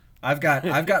I've got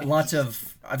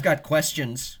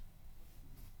questions.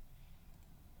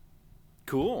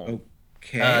 Cool.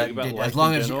 Okay. About life As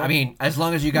long in as general? I mean, as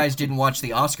long as you guys didn't watch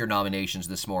the Oscar nominations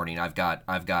this morning, I've got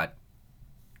I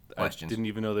questions. didn't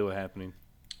even know they were happening.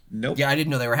 Nope. Yeah, I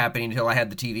didn't know they were happening until I had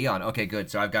the TV on. Okay, good.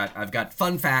 So I've got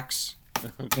fun facts.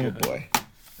 Oh boy.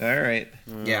 All right.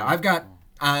 Yeah, I've got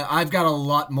a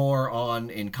lot more on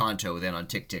Encanto than on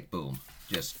Tick Tick Boom.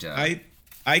 Just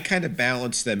I kind of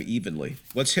balance them evenly.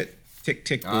 Let's hit Tick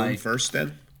Tick Boom I- first,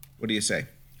 then. What do you say?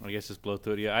 I guess it's blow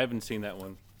through it. Yeah, I haven't seen that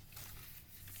one.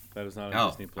 That is not on oh,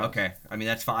 Disney Plus. okay. I mean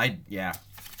that's fine. Yeah,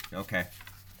 okay.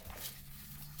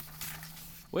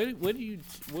 Where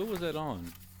was that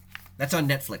on? That's on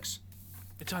Netflix.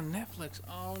 It's on Netflix.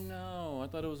 Oh no, I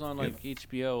thought it was on like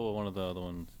HBO or one of the other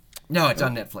ones. No, it's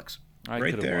on Netflix. I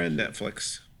Right could've there on watched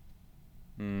Netflix.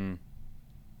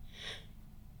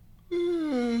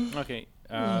 it. Okay,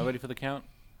 ready for the count?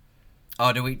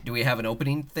 Oh, do we have an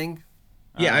opening thing?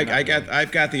 Yeah,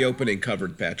 I've got the opening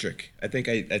covered, Patrick. I think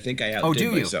I outdid do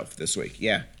you? myself this week.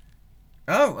 Yeah.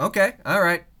 Oh, okay. All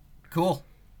right. Cool.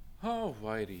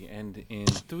 Alrighty, and in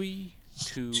 3,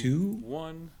 2, Two?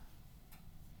 1.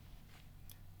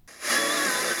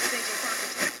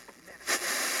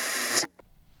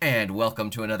 And welcome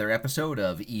to another episode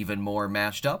of Even More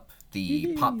Mashed Up,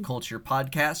 the pop culture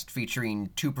podcast featuring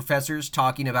two professors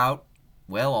talking about,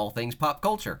 well, all things pop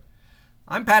culture.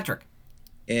 I'm Patrick.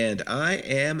 And I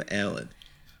am Alan.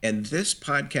 And this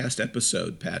podcast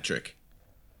episode, Patrick,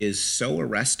 is so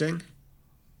arresting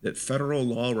that federal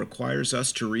law requires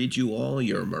us to read you all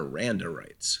your Miranda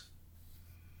rights.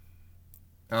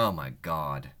 Oh my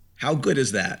God. How good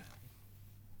is that?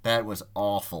 That was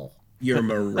awful. Your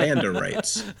Miranda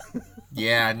rights.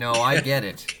 Yeah, no, I get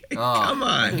it. Oh, Come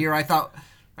on. And here I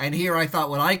thought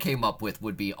what I came up with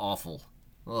would be awful.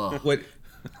 Oh,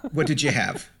 What did you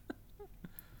have?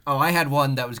 I had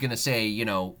one that was going to say,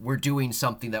 we're doing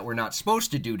something that we're not supposed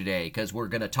to do today because we're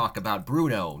going to talk about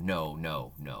Bruno.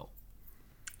 No.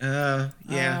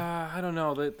 Yeah. I don't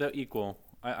know. They're equal.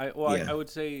 Yeah. I would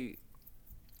say.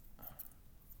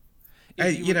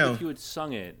 If If you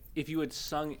had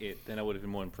sung it, then I would have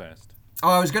been more impressed. Oh,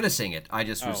 I was going to sing it. I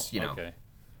just was, Okay.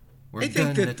 we're I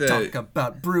think going to that talk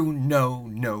about Bruno.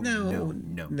 No.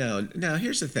 No,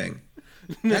 here's the thing.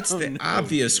 That's the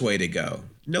obvious way to go.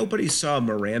 Nobody saw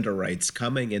Miranda rights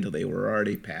coming until they were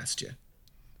already past you.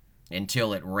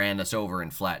 Until it ran us over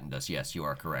and flattened us. Yes, you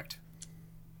are correct.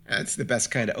 That's the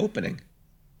best kind of opening.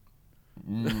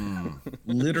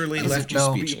 Literally left you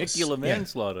though? speechless. Vehicular Yeah.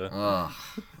 manslaughter.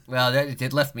 Well,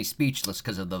 it left me speechless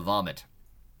because of the vomit.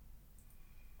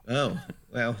 Oh,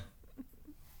 well.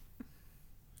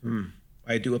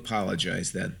 I do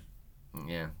apologize then.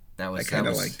 Yeah, that was I kind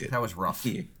of liked it. That was rough.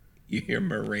 You hear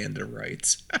Miranda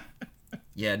rights.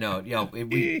 Yeah, no,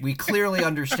 we clearly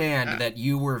understand that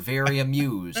you were very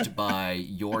amused by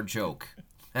your joke.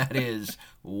 That is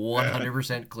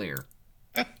 100% clear.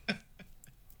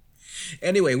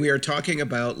 Anyway, we are talking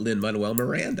about Lin-Manuel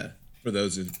Miranda, for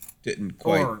those who didn't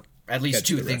quite Or at least catch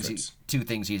two the things reference. two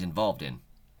things he's involved in.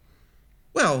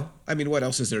 Well, I mean, what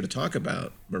else is there to talk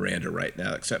about Miranda right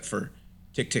now except for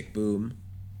Tick Tick Boom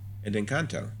and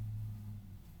Encanto?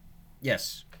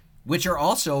 Yes, which are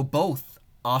also both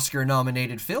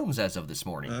Oscar-nominated films as of this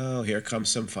morning. Oh, here comes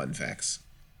some fun facts.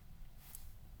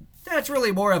 That's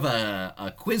really more of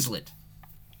a Quizlet.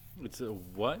 It's a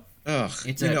what? Ugh,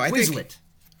 It's a Quizlet.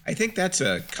 I think that's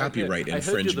a copyright I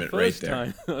heard you the infringement right first there.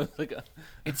 time. I was like,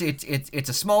 It's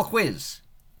a small quiz,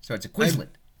 so it's a Quizlet.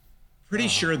 Pretty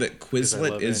sure that I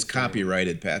Quizlet love is answering.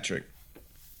 copyrighted, Patrick.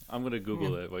 I'm gonna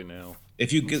Google it right now.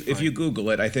 If you Google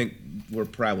it, I think we're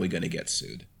probably going to get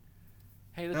sued.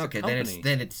 Hey, that's Okay, a company.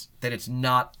 then it's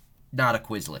not a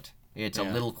Quizlet. It's a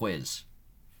Yeah. little quiz.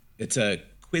 It's a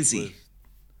quizzy.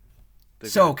 They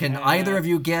So, got can cat. either of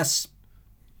you guess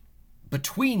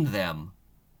between them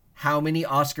how many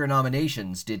Oscar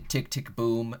nominations did Tick Tick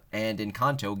Boom and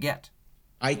Encanto get?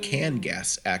 I can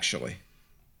guess, actually.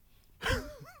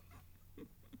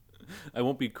 I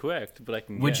won't be correct, but I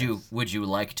can. Would guess. you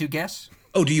like to guess?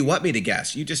 Oh, do you want me to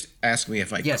guess? You just asked me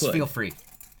if I Yes, could. feel free.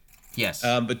 Yes.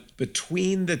 But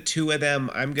between the two of them,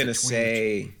 I'm going to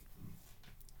say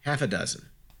half a dozen.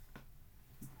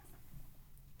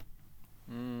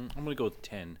 I'm gonna go with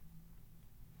 10.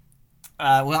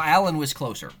 Well, Alan was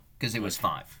closer because it was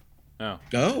 5. Oh,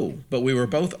 Oh, but we were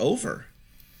both over.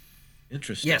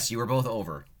 Interesting. Yes, you were both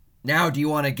over. Now, do you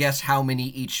want to guess how many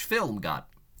each film got?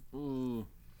 ooh.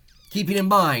 Keeping in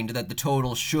mind that the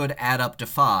total should add up to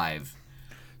 5,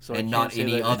 So I and can't not say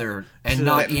any that- other, and so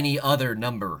not that- any other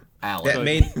number, Alan.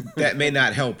 That may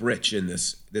not help Rich in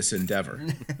this endeavor.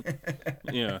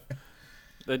 Yeah.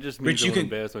 That just Rich, means I you will can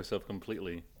embarrass myself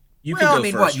completely. you Well, can I go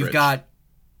mean, first, what Rich.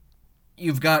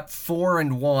 you've got 4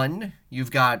 and 1.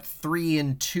 You've got 3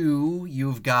 and 2.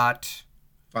 You've got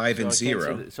 5 So and I can't say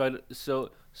 0.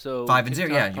 that. So 5 and 0.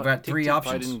 TikTok, Yeah, you've got Tick 3 Tick probably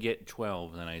options. didn't get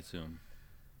 12. Then I assume.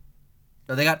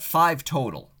 They got 5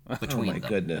 total Oh between my them.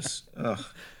 goodness. Ugh.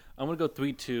 I'm gonna go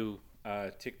 3-2.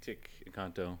 Tick Tick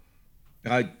Encanto.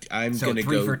 I'm So gonna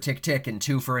 3 go. for Tick Tick and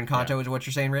 2 for Encanto is what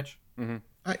you're saying, Rich?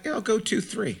 I'll go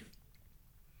 2-3.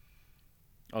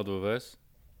 All the reverse.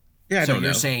 Yeah, I So don't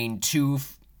you're know. saying 2.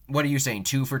 What are you saying?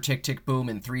 2 for Tick Tick Boom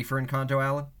and 3 for Encanto,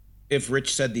 Alan? If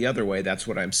Rich said the other way, that's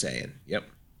what I'm saying. Yep.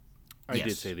 I did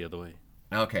Yes. say the other way.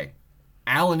 Okay.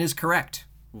 Alan is correct.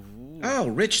 Oh,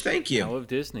 Rich, thank Power you. of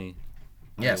Disney.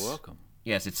 Yes. You're welcome.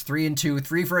 Yes, it's 3 and 2.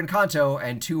 3 for Encanto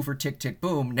and 2 for Tick Tick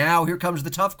Boom. Now here comes the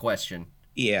tough question.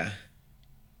 Yeah.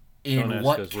 Don't In ask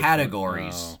what us which one.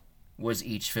 categories Oh. was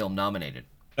each film nominated?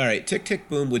 All right. Tick Tick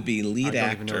Boom would be I lead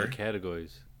don't even know the actor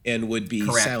categories. and would be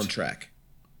Correct. soundtrack.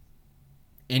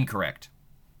 Incorrect.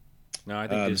 No, I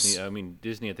think s- Disney. I mean,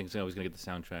 Disney. I think is always gonna get the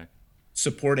soundtrack.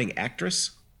 Supporting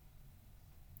actress.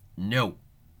 No.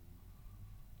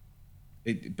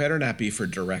 It better not be for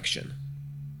direction.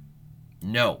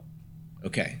 No.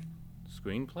 Okay.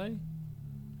 Screenplay.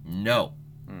 No.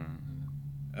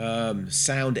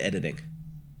 Sound editing.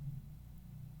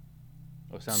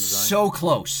 Oh, sound design. So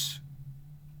close.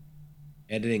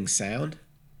 Editing sound.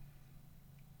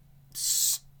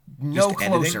 No Just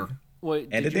editing? closer. Wait,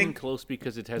 did you editing? mean close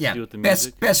because it has Yeah, to do with the best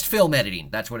music? best film editing.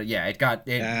 That's what it. Yeah, it got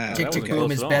it. Ah, Tick that Tick wasn't Boom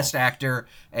close is at best all. actor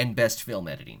and best film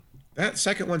editing. That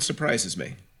second one surprises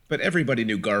me. But everybody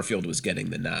knew Garfield was getting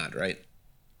the nod, right?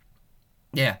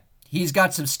 Yeah, he's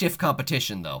got some stiff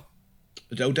competition though.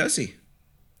 Oh, does he?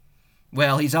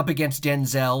 Well, he's up against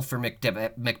Denzel for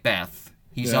Macbeth.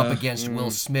 He's up Yeah. against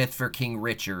Will Smith for King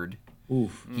Richard.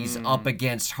 Oof. He's up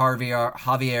against Javier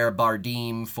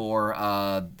Bardem for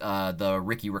the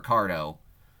Ricky Ricardo.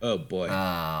 Oh boy.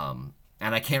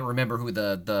 And I can't remember who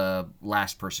the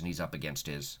last person he's up against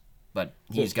is, but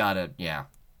he's got a yeah.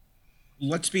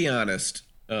 Let's be honest.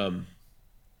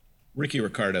 Ricky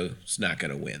Ricardo's not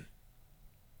going to win.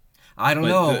 I don't But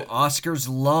know. the- Oscars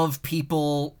love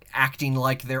people acting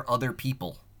like they're other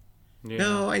people. Yeah.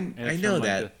 No, I And it's know from, like,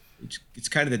 that. It's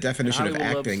kind of the definition of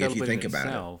Hollywood loves acting if you think celebrating about it.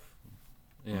 itself.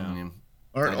 Yeah.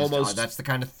 Aren't almost. That's the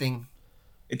kind of thing.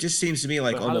 It just seems to me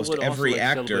like But almost Hollywood also every likes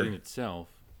actor. celebrating itself.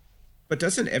 But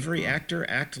doesn't every actor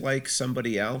act like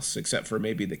somebody else, except for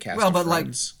maybe the cast Well, of but, like,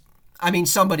 Friends? I mean,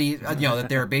 somebody that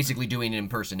they're basically doing an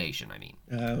impersonation. I mean,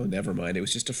 Oh, never mind. It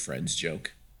was just a Friends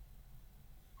joke.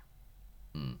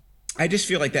 I just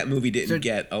feel like that movie didn't So-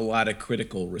 get a lot of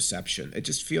critical reception. It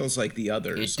just feels like the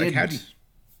others. It Like didn't.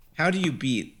 how do you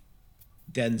beat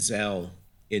Denzel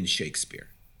in Shakespeare?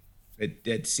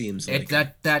 It seems like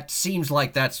that seems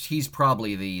like he's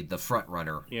probably the front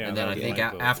runner. Yeah, and then I that'd be think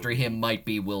my vote, after would be. him might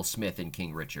be Will Smith and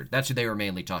King Richard. That's who they were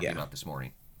mainly talking Yeah. about this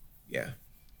morning. yeah.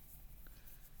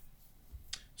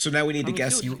 So now we need to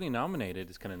guess. Still nominated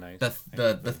is kind of nice.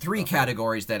 The three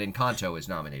categories that Encanto is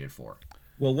nominated for.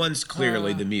 Well, one's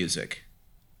clearly the music.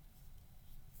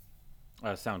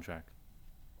 Soundtrack.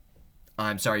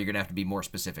 I'm sorry, you're gonna have to be more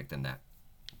specific than that.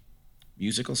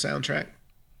 Musical soundtrack.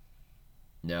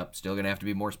 Nope, still gonna have to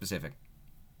be more specific.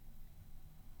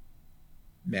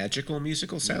 Magical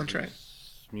musical soundtrack.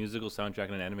 Musical soundtrack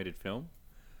in an animated film.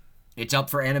 It's up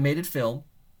for animated film.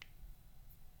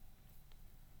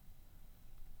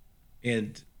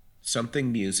 And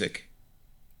something music.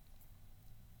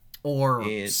 Or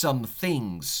It- some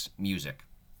things music.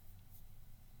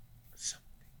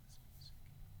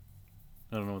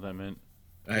 I don't know what that meant.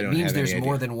 I It don't means have there's any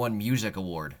more idea. than one music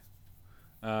award.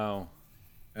 Oh.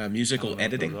 Musical I don't know what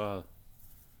editing. those are.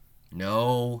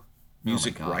 No.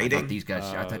 Music oh my God. I writing? thought these guys.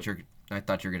 I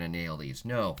thought you're gonna nail these.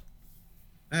 No,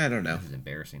 I don't know. this is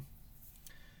embarrassing.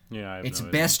 Yeah, I have It's no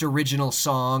idea. best original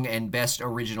song and best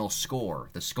original score.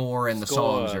 The score and the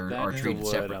Score, songs are that's the treated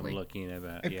word separately. I'm looking at.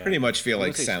 I Yeah. pretty much feel I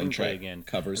like was gonna say screenplay soundtrack again,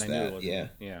 covers and I knew it that. wasn't. Yeah.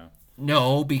 Yeah.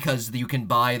 No, because you can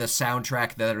buy the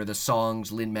soundtrack that are the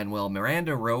songs Lin-Manuel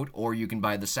Miranda wrote, or you can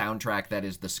buy the soundtrack that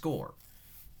is the score.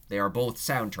 They are both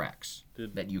soundtracks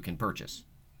that you can purchase.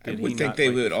 I Did he would think not they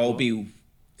write the would all score? be.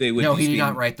 They would. No, just he did be,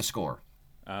 not write the score.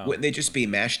 Wouldn't they just be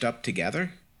mashed up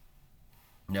together?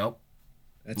 Nope.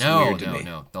 That's No, weird to no, me.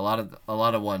 no. A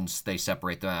lot of ones they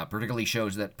separate them out.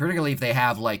 Particularly if they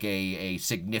have like a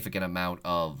significant amount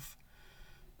of,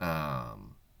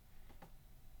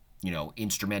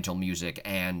 instrumental music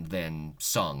and then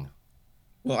sung.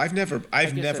 Well, I've never I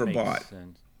guess that makes bought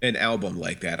sense. an album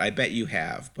like that. I bet you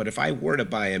have. But if I were to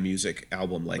buy a music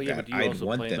album like But yeah, that, but you I'd also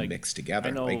want play them like mixed I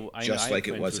together, know like I just I like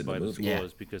have it friends was who in the buy the movie. Yeah.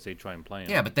 scores because they try and play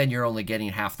them. Yeah, but then you're only getting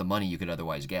half the money you could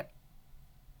otherwise get.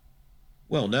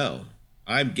 Well, no,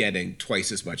 I'm getting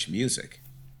twice as much music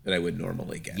that I would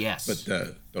normally get. Yes. But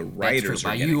the That's true. writers By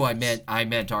are getting you, this. I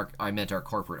meant our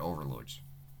corporate overlords.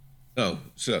 Oh,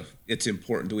 so it's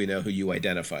important do we know who you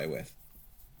identify with?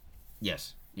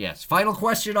 Yes. Yes. Final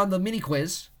question on the mini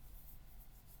quiz.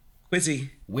 Quizzy.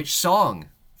 Which song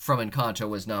from Encanto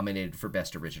was nominated for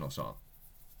Best Original Song?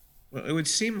 Well, it would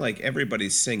seem like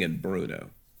everybody's singing Bruno.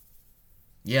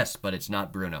 Yes, but it's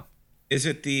not Bruno. Is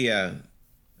it the,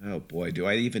 oh boy, do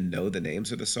I even know the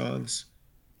names of the songs?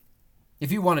 If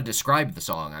you want to describe the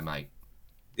song, I might.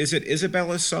 Is it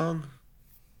Isabella's song?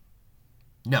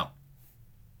 No.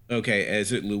 Okay,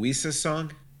 is it Luisa's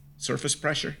song? Surface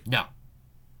Pressure? No.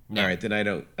 No. All right, then I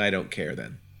don't care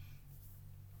then.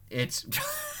 It's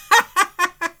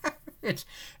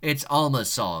it's Alma's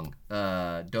song,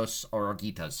 Dos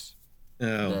Oruguitas,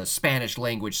 Oh, the Spanish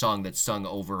language song that's sung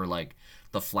over like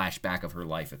the flashback of her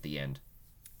life at the end,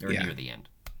 or Yeah. near the end.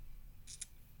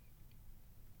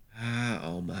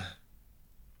 Alma.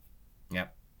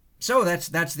 Yep. So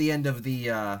that's the end of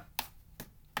the.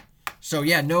 So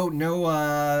yeah,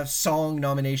 no song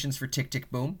nominations for Tick Tick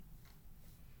Boom.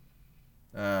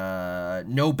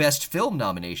 No best film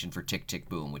nomination for Tick Tick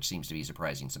Boom, which seems to be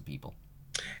surprising some people.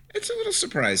 It's a little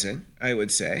surprising, I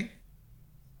would say.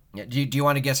 Yeah, do you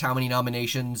want to guess how many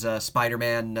nominations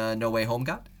Spider-Man No Way Home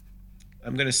got?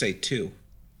 I'm going to say 2.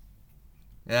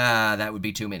 That would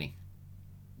be too many.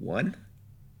 1?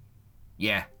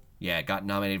 Yeah, it got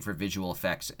nominated for visual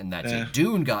effects, and that's Yeah. it.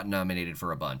 Dune got nominated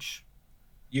for a bunch.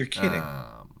 You're kidding.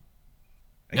 I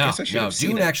No, guess I should no, have seen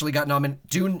Dune it. actually got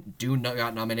Dune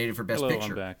got nominated for Best Hello,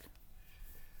 Picture. I'm back.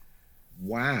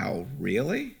 Wow,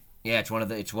 really? Yeah, it's one of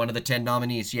the 10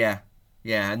 nominees. Yeah,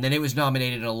 and then it was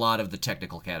nominated in a lot of the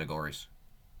technical categories.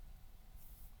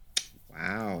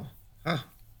 Wow. Huh.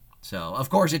 So of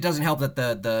course it doesn't help that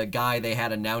the guy they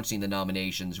had announcing the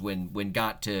nominations when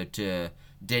got to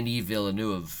Denis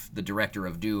Villeneuve, the director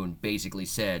of Dune, basically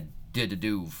said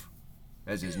 "Dididuve"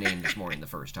 as his name this morning the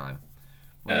first time.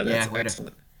 Like, That's wait a-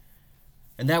 excellent.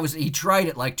 And that was he tried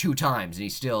it like 2 times, and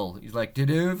he's like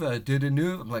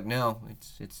Dididuve. I'm like, no,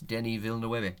 it's Denis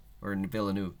Villeneuve or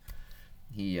Villeneuve.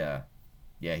 He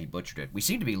butchered it. We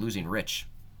seem to be losing Rich.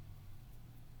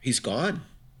 He's gone.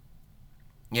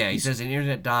 Yeah, he says the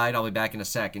internet died. I'll be back in a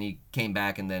sec, and he came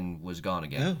back and then was gone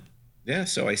again. Oh, yeah,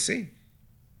 so I see.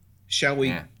 Shall we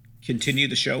Yeah. continue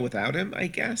the show without him, I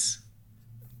guess?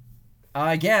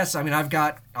 I guess. I mean, I've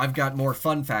got more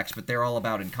fun facts, but they're all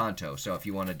about Encanto. So if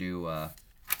you want to do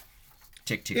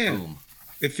Tick Tick Yeah. Boom,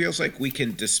 It feels like we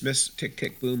can dismiss Tick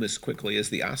Tick Boom as quickly as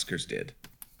the Oscars did.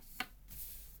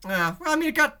 well, I mean,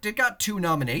 it got 2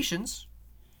 nominations,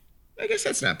 I guess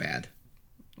that's not bad.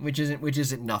 which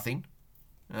isn't nothing.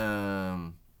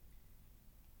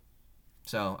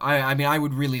 So I mean, I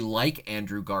would really like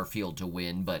Andrew Garfield to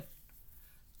win, but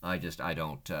I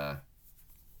don't.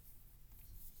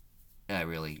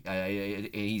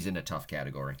 He's in a tough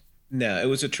category. No, it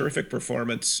was a terrific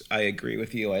performance. I agree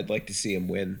with you. I'd like to see him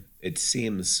win. It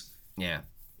seems Yeah,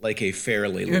 like a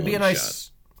fairly it would be a long nice.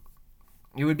 shot.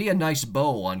 It would be a nice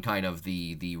bow on kind of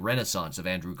the renaissance of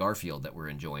Andrew Garfield that we're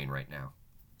enjoying right now.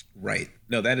 Right.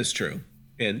 No, that is true.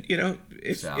 And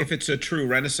if it's a true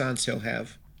renaissance, he'll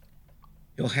have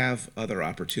other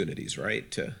opportunities, right?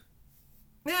 To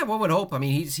Yeah, one would hope. I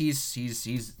mean,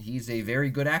 he's a very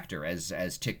good actor,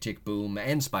 as Tick Tick Boom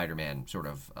and Spider-Man sort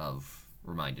of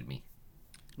reminded me.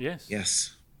 Yes.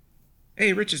 yes.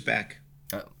 Hey, Rich is back.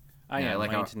 I I am. like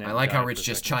My how internet I like how died for Rich a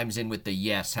just second. chimes in with the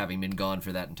yes, having been gone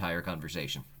for that entire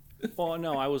conversation. Well,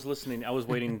 no, I was listening. I was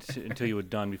waiting until you were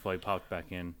done before I popped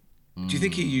back in. Do you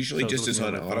think he usually So just is listen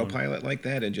on to my phone. autopilot like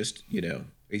that and just,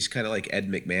 he's kind of like Ed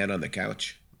McMahon on the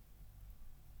couch?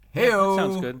 Heyo.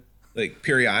 Sounds good. Like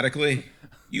periodically,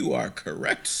 you are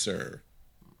correct, sir.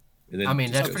 And then I mean,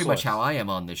 just that's goes, pretty much how I am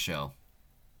on this show.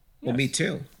 Well, me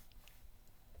too.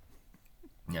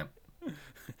 Yep.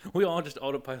 We all just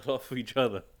autopilot off of each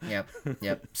other.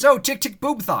 Yep. So, Tick Tick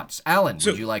Boom thoughts. Alan,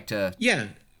 So- would you like to... Yeah.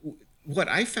 What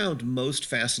I found most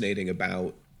fascinating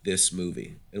about this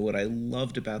movie and what I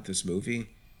loved about this movie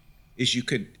is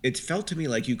it felt to me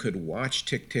like you could watch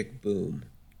Tick Tick Boom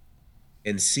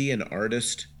and see an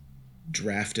artist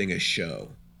drafting a show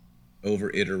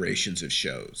over iterations of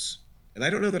shows. And I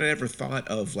don't know that I ever thought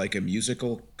of like a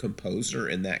musical composer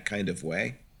in that kind of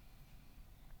way.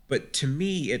 But to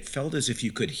me, it felt as if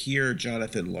you could hear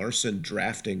Jonathan Larson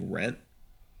drafting Rent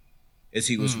as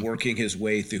he was working his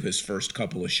way through his first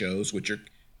couple of shows, which are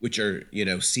which are,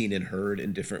 seen and heard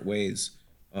in different ways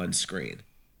on screen.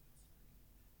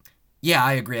 Yeah,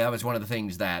 I agree. That was one of the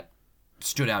things that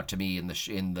stood out to me in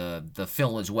the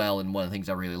film as well, and one of the things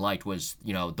I really liked was,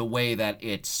 the way that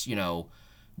it's,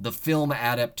 the film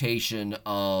adaptation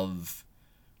of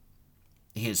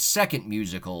his second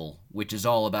musical, which is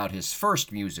all about his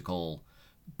first musical,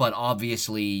 but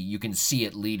obviously you can see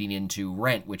it leading into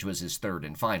Rent, which was his third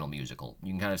and final musical.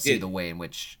 You can kind of see the way in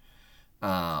which,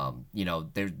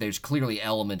 there's clearly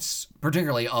elements,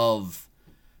 particularly of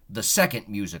the second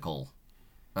musical,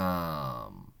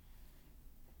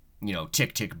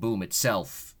 Tick, Tick, Boom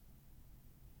itself,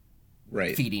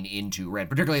 right, feeding into Rent.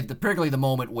 Particularly the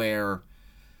moment where,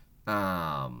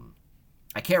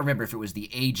 I can't remember if it was the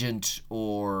agent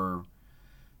or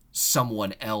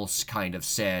someone else kind of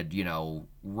said,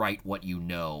 write what you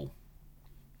know.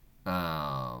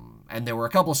 And there were a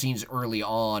couple scenes early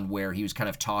on where he was kind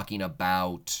of talking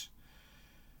about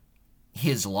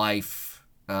his life.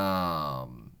 It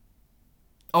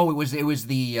was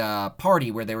the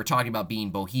party where they were talking about being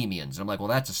bohemians. I'm like, well,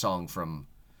 that's a song from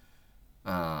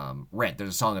Rent.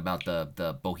 There's a song about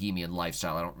the bohemian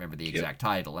lifestyle. I don't remember the exact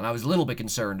title, and I was a little bit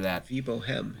concerned that Vie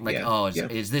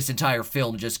Bohème. Is this entire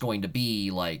film just going to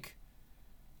be like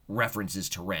references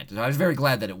to Rent? And I was very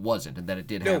glad that it wasn't, and that it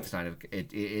did have kind of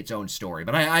its own story.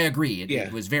 But I agree,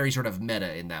 it was very sort of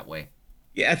meta in that way.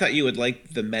 Yeah, I thought you would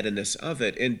like the meta-ness of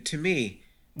it, and to me,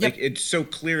 like it's so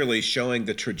clearly showing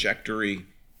the trajectory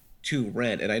to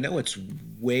Rent, and I know it's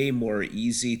way more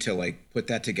easy to like put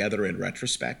that together in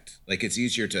retrospect. Like it's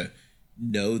easier to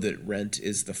know that Rent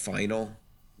is the final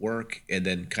work and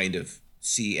then kind of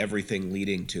see everything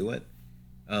leading to it.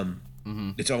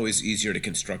 It's always easier to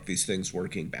construct these things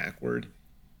working backward,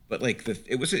 but like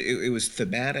it was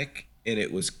thematic and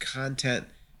it was content,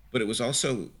 but it was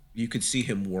also, you could see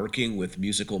him working with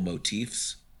musical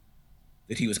motifs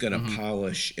that he was going to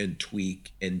polish and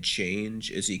tweak and change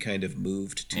as he kind of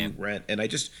moved to Rent. And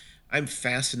I'm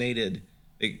fascinated.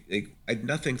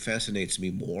 Nothing fascinates me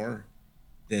more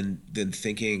than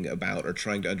thinking about or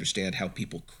trying to understand how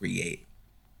people create.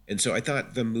 And so I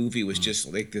thought the movie was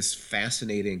just like this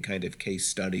fascinating kind of case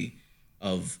study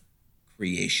of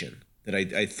creation that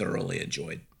I thoroughly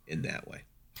enjoyed in that way.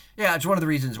 Yeah, it's one of the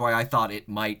reasons why I thought it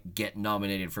might get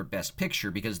nominated for Best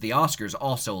Picture, because the Oscars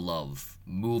also love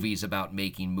movies about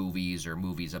making movies, or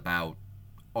movies about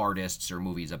artists, or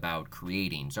movies about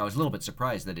creating. So I was a little bit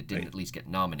surprised that it didn't at least get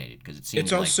nominated, because it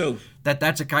seems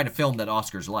that's a kind of film that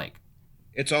Oscars like.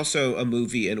 It's also a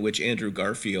movie in which Andrew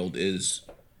Garfield is,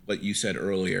 what you said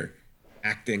earlier,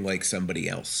 acting like somebody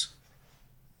else.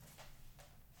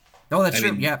 Oh, that's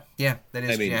true. Yeah, that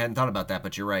is. I hadn't thought about that,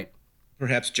 but you're right.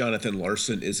 Perhaps Jonathan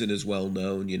Larson isn't as well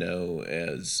known,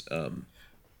 as.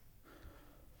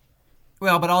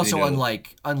 Well, but also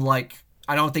unlike,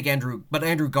 I don't think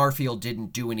Andrew Garfield didn't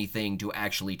do anything to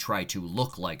actually try to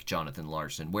look like Jonathan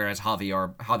Larson, whereas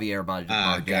Javier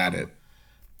Bardem, got it.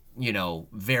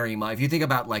 Very much. If you think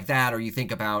about like that, or you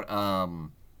think about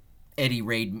Eddie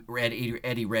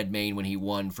Redmayne when he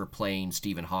won for playing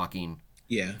Stephen Hawking.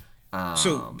 Yeah.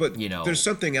 There's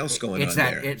something else going on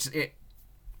there.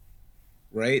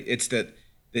 Right? It's that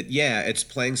it's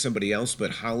playing somebody else,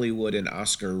 but Hollywood and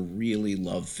Oscar really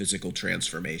love physical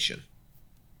transformation.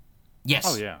 Yes.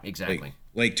 Oh, yeah. Exactly.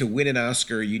 Like to win an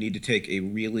Oscar, you need to take a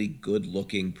really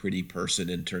good-looking, pretty person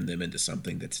and turn them into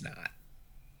something that's not.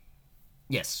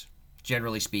 Yes.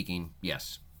 Generally speaking,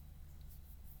 yes.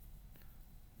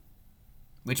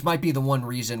 Which might be the one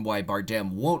reason why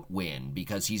Bardem won't win,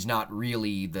 because he's not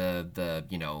really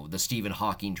the Stephen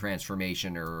Hawking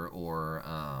transformation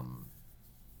or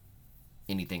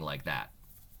anything like that.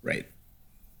 Right.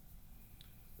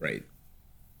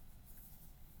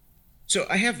 So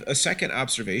I have a second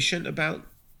observation about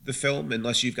the film,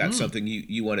 unless you've got something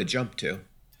you want to jump to.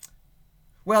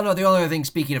 Well, no, the only other thing,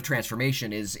 speaking of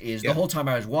transformation, is the whole time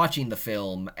I was watching the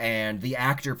film, and the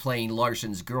actor playing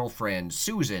Larson's girlfriend,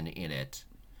 Susan, in it,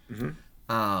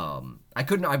 I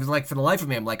was like, for the life of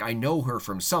me, I'm like, I know her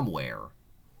from somewhere,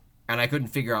 and I couldn't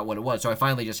figure out what it was, so I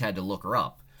finally just had to look her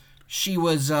up. She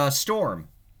was Storm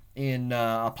in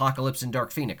Apocalypse and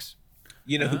Dark Phoenix.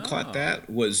 You know who caught that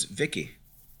was Vicky.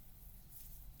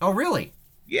 Oh, really?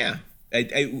 Yeah.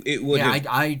 It would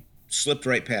have slipped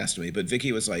right past me, but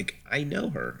Vicky was like, I know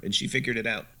her, and she figured it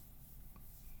out.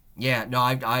 Yeah, no,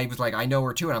 I was like, I know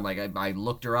her too, and I'm like, I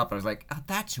looked her up, and I was like, oh,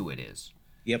 that's who it is.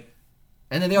 Yep.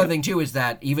 And then the other thing too is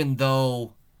that even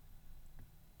though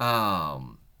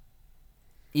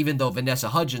Vanessa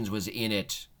Hudgens was in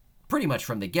it pretty much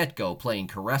from the get-go playing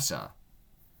Caressa,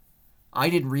 I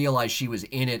didn't realize she was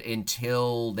in it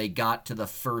until they got to the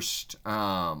first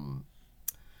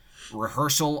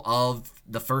rehearsal of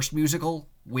the first musical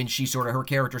when her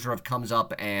character sort of comes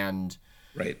up and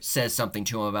Right. says something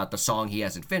to him about the song he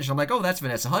hasn't finished. I'm like, oh, that's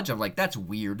Vanessa Hudgens. I'm like, that's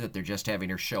weird that they're just having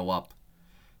her show up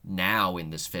now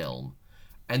in this film.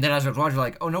 And then as I was watching,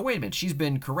 like, oh, no, wait a minute. She's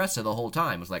been Caressa the whole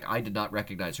time. It was like, I did not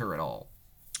recognize her at all.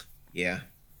 Yeah.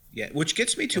 Yeah. Which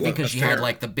gets me to because she had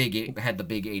like the big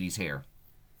 80s hair.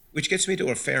 Which gets me to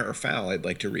a fair or foul I'd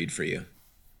like to read for you.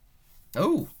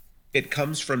 Oh. It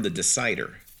comes from The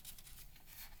Decider.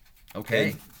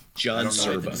 Okay. And John I don't know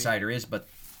what The Serba. Decider is, but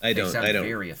I they don't. sound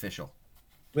very official.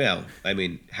 Well, I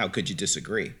mean, how could you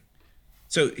disagree?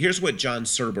 So here's what John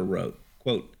Serba wrote.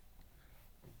 Quote,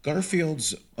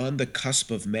 Garfield's on the cusp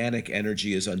of manic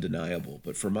energy is undeniable,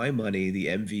 but for my money, the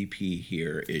MVP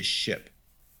here is Ship,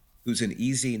 who's an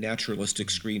easy, naturalistic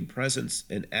screen presence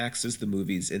and acts as the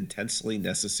movie's intensely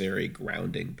necessary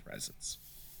grounding presence.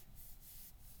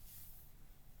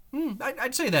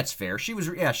 I'd say that's fair. She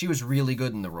was really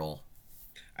good in the role.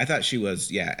 I thought she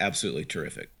was, absolutely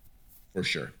terrific, for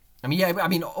sure. I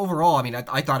mean, overall,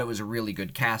 I thought it was a really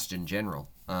good cast in general.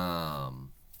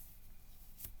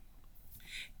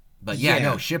 But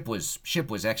no, Ship was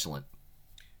excellent.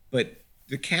 But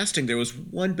the casting, there was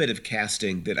one bit of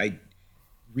casting that I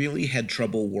really had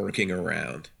trouble working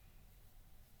around.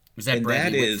 Was that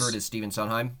Bradley Whitford as Stephen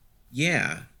Sondheim?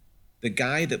 Yeah. The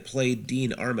guy that played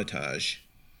Dean Armitage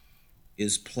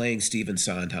is playing Stephen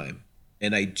Sondheim.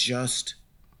 And I just,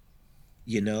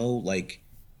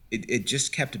 it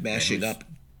just kept mashing up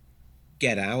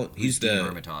Get Out. He's Dean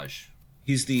Armitage.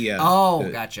 He's the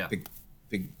gotcha.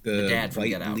 The dad from white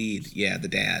Get Out. lead, the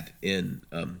dad in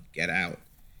Get Out,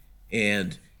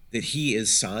 and that he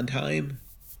is Sondheim.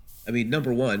 I mean,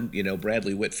 number one,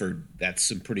 Bradley Whitford. That's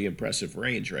some pretty impressive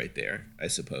range right there, I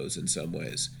suppose, in some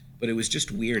ways. But it was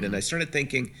just weird, and I started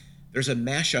thinking, there's a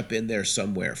mashup in there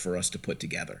somewhere for us to put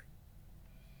together.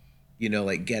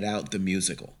 Like Get Out the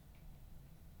musical.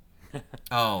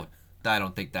 Oh, I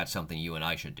don't think that's something you and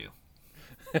I should do.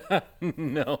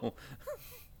 No.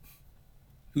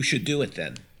 Who should do it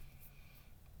then?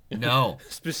 No.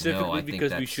 Specifically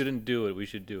because we shouldn't do it. We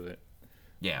should do it.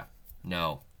 Yeah.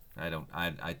 No. I don't.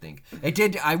 I think it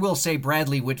did. I will say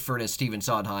Bradley Whitford as Stephen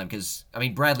Sondheim because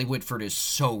Bradley Whitford is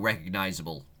so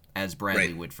recognizable as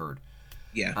Bradley Whitford.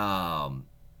 Yeah.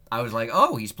 I was like,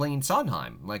 oh, he's playing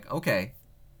Sondheim. I'm like, okay.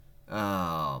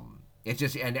 It's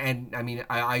just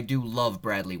I do love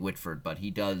Bradley Whitford, but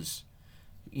he does,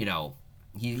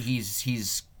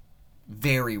 he's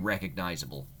very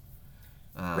recognizable.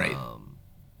 Right.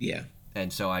 Yeah.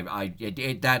 And so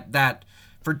that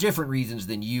for different reasons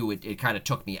than you, it kind of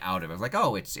took me out of it. I was like,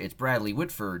 oh, it's Bradley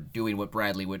Whitford doing what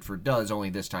Bradley Whitford does, only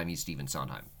this time he's Stephen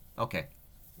Sondheim. Okay.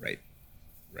 Right.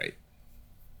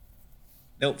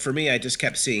 No, for me, I just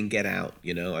kept seeing Get Out.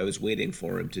 I was waiting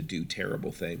for him to do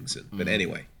terrible things. But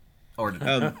anyway. Or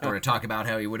to talk about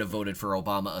how he would have voted for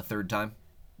Obama a third time.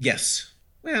 Yes.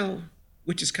 Well,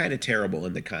 which is kind of terrible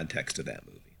in the context of that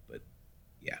movie. But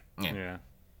Yeah.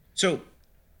 So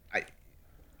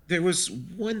there was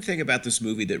one thing about this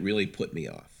movie that really put me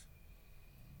off.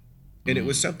 And it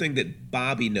was something that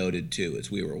Bobby noted too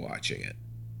as we were watching it.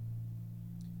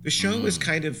 The show is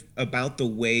kind of about the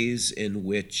ways in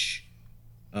which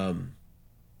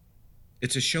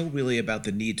it's a show really about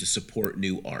the need to support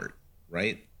new art,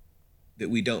 right? That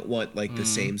we don't want the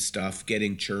same stuff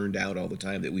getting churned out all the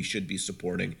time, that we should be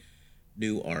supporting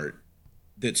new art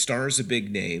that stars a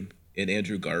big name in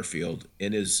Andrew Garfield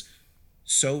and is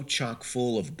so chock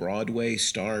full of Broadway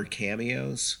star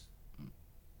cameos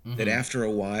that after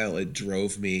a while it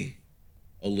drove me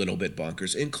a little bit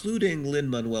bonkers, including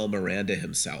Lin-Manuel Miranda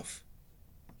himself.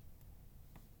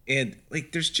 And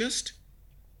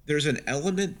there's an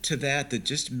element to that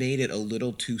just made it a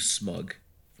little too smug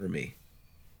for me.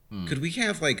 Could we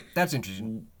have that's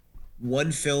interesting.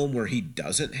 One film where he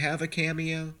doesn't have a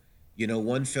cameo?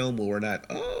 One film where we're not,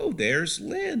 oh, there's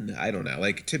Lynn. I don't know.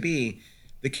 To me,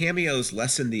 the cameos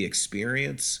lessen the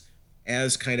experience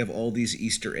as kind of all these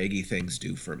Easter eggy things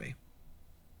do for me.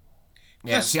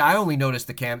 Yeah, Plus, see, I only noticed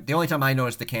the only time I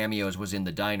noticed the cameos was in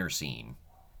the diner scene.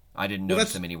 I didn't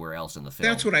notice them anywhere else in the film.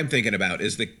 That's what I'm thinking about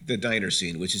is the diner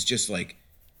scene, which is just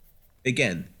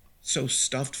again, so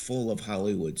stuffed full of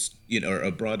Hollywood's, or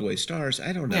Broadway stars.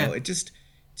 I don't know. Yeah. It just,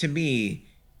 to me,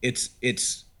 it's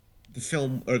the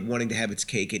film wanting to have its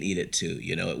cake and eat it too.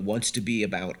 It wants to be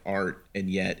about art,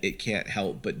 and yet it can't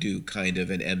help but do kind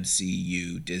of an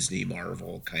MCU, Disney,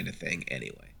 Marvel kind of thing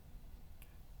anyway.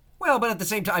 Well, but at the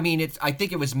same time, I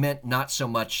think it was meant not so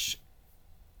much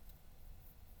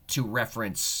to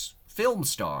reference film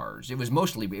stars. It was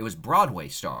Broadway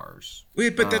stars.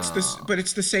 Wait, but but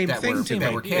it's the same that thing were- to that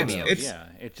me. were cameos.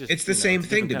 It's the same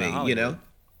thing to me, you know.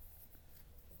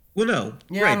 Well, no,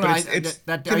 Yeah, I right, don't know, but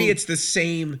it's to me I- it's the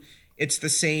same. It's the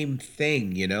same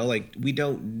thing, you know. Like we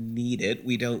don't need it.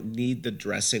 We don't need the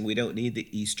dressing. We don't need the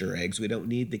Easter eggs. We don't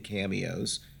need the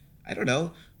cameos. I don't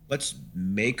know. Let's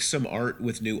make some art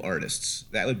with new artists.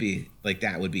 That would be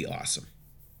awesome.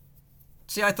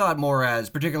 See, I thought more as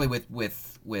particularly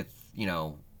with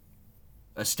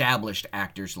established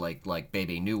actors like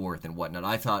Bebe Neuwirth and whatnot.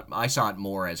 I saw it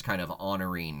more as kind of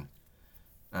honoring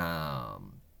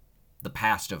the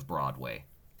past of Broadway.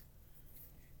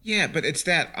 Yeah, but it's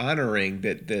that honoring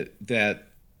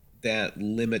that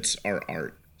limits our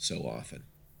art so often.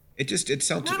 It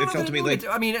felt to me like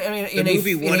I mean, the in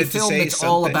movie a wanted to film say that's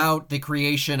all something about the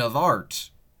creation of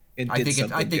art. and I did think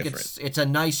something different. it's a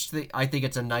nice thing. I think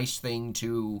it's a nice thing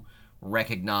to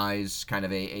recognize kind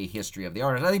of a history of the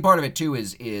artist. I think part of it too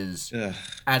is Ugh.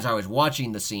 as I was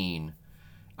watching the scene,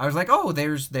 I was like, oh,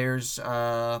 there's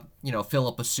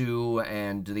Philippa Sue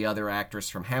and the other actress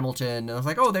from Hamilton, and I was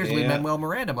like, oh, there's Yeah. Lin-Manuel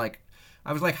Miranda.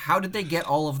 I was like, how did they get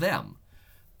all of them?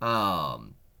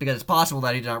 Because it's possible that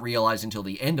I did not realize until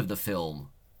the end of the film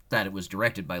that it was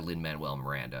directed by Lin-Manuel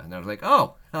Miranda, and I was like,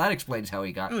 oh, that explains how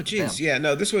he got. Oh, geez, them. yeah,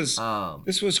 no, this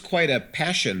was quite a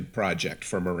passion project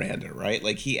for Miranda, right?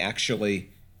 Like he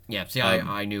actually, Yeah, see,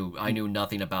 I knew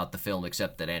nothing about the film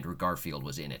except that Andrew Garfield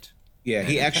was in it. yeah,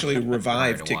 he actually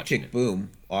revived to Tick watching Tick it.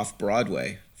 Boom off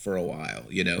Broadway for a while,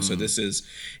 you know. So this is,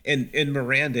 and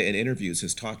Miranda in interviews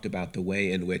has talked about the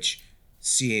way in which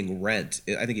seeing Rent,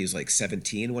 I think he was like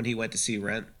 17 when he went to see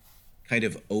Rent, kind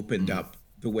of opened up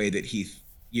the way that he,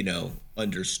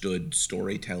 understood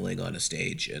storytelling on a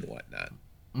stage and whatnot.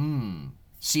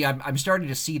 See, I'm starting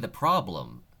to see the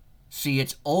problem. See,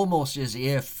 it's almost as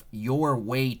if you're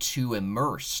way too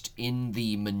immersed in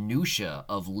the minutia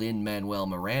of Lin-Manuel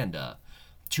Miranda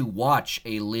to watch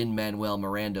a Lin-Manuel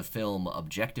Miranda film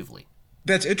objectively.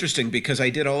 That's interesting because I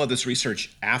did all of this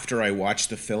research after I watched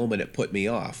the film and it put me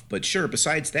off. But sure,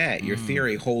 besides that, your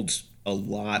theory holds a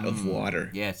lot of water.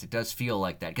 Yes, it does feel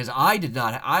like that because I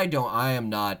am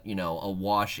not,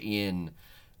 awash in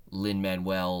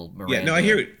Lin-Manuel Miranda. Yeah, no, I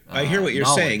hear what you're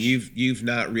knowledge. saying. You've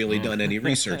not really done any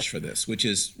research for this, which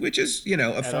is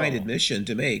a fine admission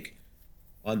to make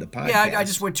on the podcast. Yeah, I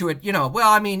just went to it,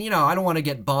 well, I mean, I don't want to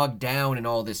get bogged down in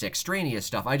all this extraneous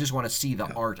stuff. I just want to see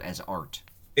the art as art.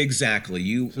 Exactly.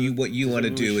 What you want to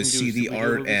maybe we do is shouldn't see do the superhero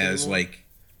art movies as anymore? like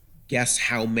guess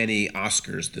how many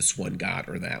Oscars this one got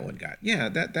or that one got. Yeah,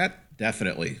 that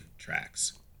definitely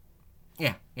tracks.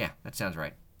 Yeah, that sounds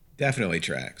right. Definitely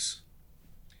tracks.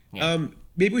 Yeah.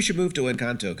 Maybe we should move to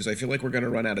Encanto because I feel like we're going to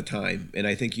run out of time, and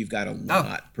I think you've got a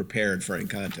lot prepared for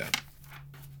Encanto.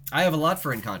 I have a lot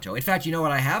for Encanto. In fact, you know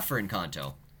what I have for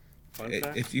Encanto? Fun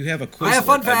fact? If you have a quiz, I have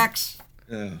fun facts.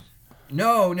 Oh.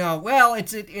 No. Well,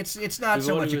 it's not We've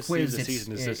so already much a quiz. received a It's, cease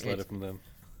and desist letter it's, from them.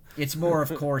 it's more,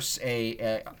 of course,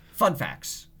 a fun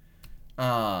facts.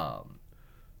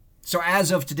 So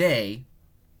as of today,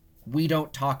 We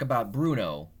Don't Talk About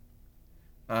Bruno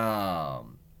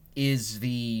is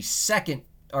the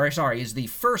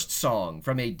first song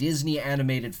from a Disney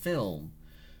animated film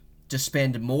to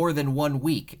spend more than 1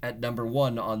 week at number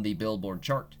 1 on the Billboard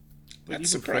chart. But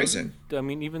That's even surprising. Frozen, I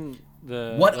mean, even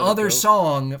the What Let It other Go-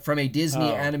 song from a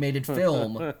Disney animated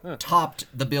film topped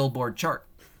the Billboard chart?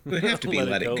 It would have to be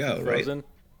Let It Go, from right? Frozen?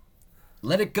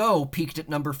 Let It Go peaked at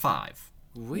number 5.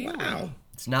 Really? Wow.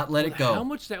 It's not Let It Go. How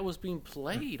much that was being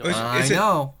played? Is- I is it-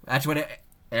 know. That's what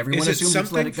everyone Is it assumes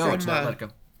it's Let It something Go. It's from, not Let It Go.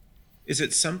 Is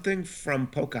it something from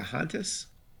Pocahontas?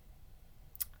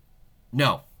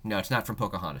 No, it's not from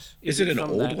Pocahontas. Is it an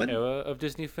from old that one? era of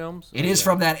Disney films? It is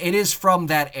from that. It is from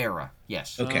that era.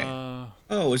 Yes. Okay.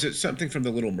 Oh, is it something from The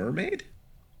Little Mermaid?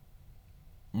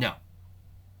 No.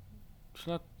 It's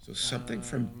not. So something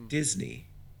from Disney.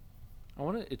 I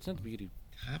want to. It's not Beauty.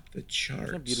 Top the It's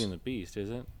charts. not Beauty and the Beast, is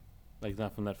it? Like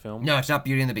not from that film. No, it's not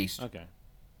Beauty and the Beast. Okay.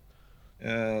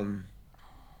 Um,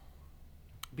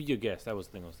 Be Your Guest. That was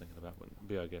the thing I was thinking about.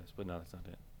 Be Our Guest, but no, that's not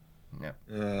it.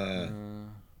 No.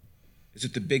 is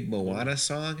it the big Moana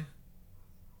song?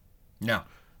 No.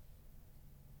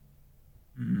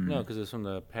 No, because it's from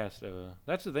the past era.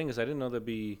 That's the thing is I didn't know there'd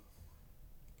be.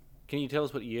 Can you tell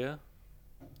us what year?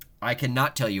 I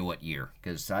cannot tell you what year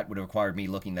because that would have required me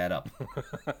looking that up.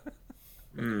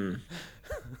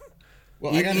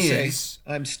 Well, I It gotta is- say,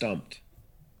 I'm stumped.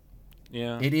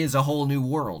 Yeah. It is A Whole New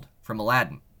World from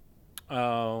Aladdin.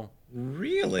 Oh,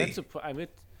 Really? that's a.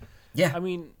 Yeah. I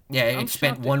mean. Yeah, I'm it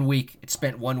spent shocked 1 week. It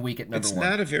spent 1 week at number It's 1.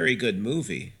 not a very good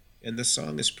movie, and the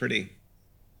song is pretty.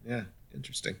 Yeah,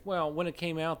 Interesting. Well, when it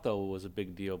came out, though, it was a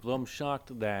big deal. But I'm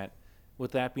shocked that,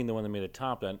 with that being the one that made the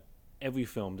top, that every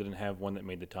film didn't have one that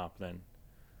made the top then.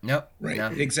 Nope. Right. No.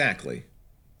 Exactly.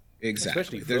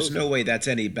 Especially There's no Frozen. way that's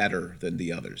any better than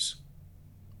the others.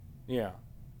 Yeah.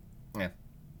 Yeah.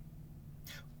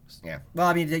 Yeah. Well,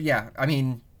 I mean, yeah. I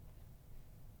mean,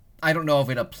 I don't know if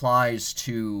it applies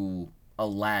to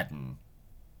Aladdin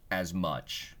as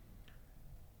much,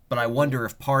 but I wonder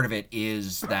if part of it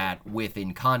is that with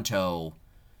Encanto,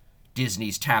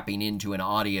 Disney's tapping into an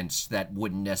audience that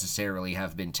wouldn't necessarily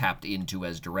have been tapped into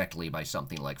as directly by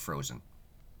something like Frozen.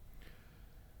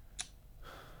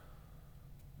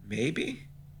 Maybe.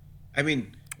 I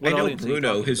mean, What I know audience are you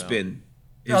Bruno talking has about? been.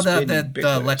 No, Has been the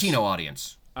ubiquitous. Latino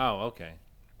audience. Oh, okay.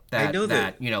 That, I know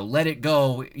that- Let It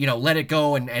Go, Let It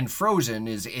Go and Frozen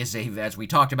is a, as we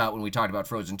talked about when we talked about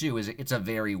Frozen 2, it's a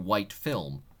very white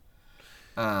film.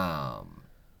 I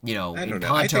don't know. I think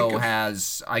Encanto of-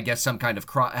 has, I guess, some kind of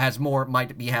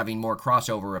might be having more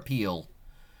crossover appeal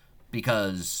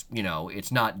because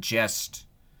it's not just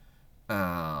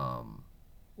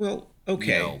Well,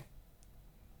 okay, know,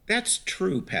 that's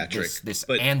true, Patrick. this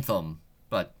but anthem,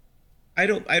 but I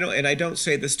don't, and I don't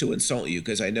say this to insult you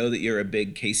because I know that you're a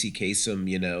big Casey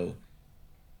Kasem,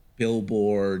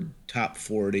 Billboard top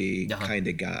 40 Uh-huh. kind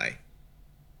of guy.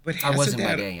 But I was in my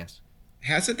that, day, yes.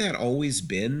 hasn't that always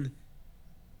been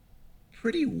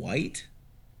pretty white?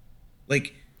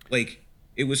 Like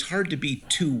it was hard to be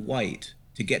too white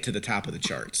to get to the top of the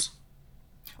charts.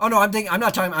 Oh no, I'm talking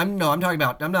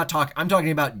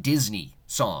about Disney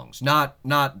songs, not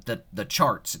the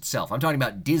charts itself. I'm talking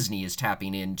about Disney is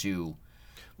tapping into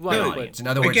Right, an No, audience. but In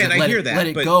other words, again, I Let hear It, that, Let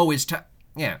It but- Go is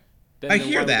yeah. then I why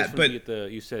hear would that, this one but- be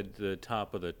at you said the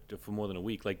top of the for more than a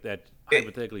week, like that It-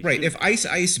 hypothetically. right. should- If Ice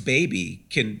Ice Baby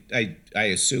can, I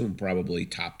assume probably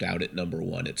topped out at number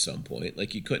one at some point.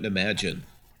 Like you couldn't imagine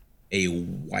a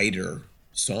whiter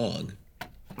song,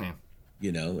 Yeah.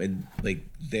 and like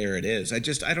there it is. I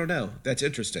don't know. That's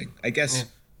interesting. I guess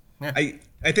Yeah.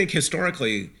 I think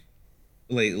historically,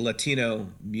 like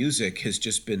Latino music has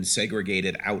just been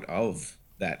segregated out of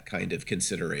that kind of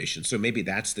consideration. So maybe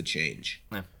that's the change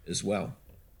Yeah. as well.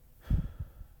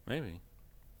 maybe.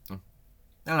 I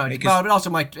don't know. Because-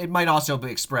 Well, it might also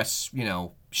express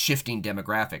shifting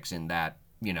demographics in that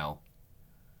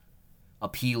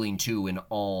appealing to an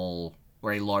all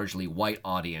or a largely white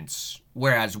audience,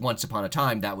 whereas once upon a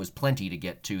time that was plenty to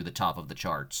get to the top of the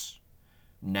charts.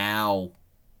 Now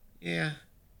Yeah.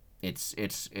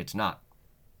 it's not.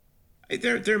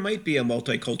 There might be a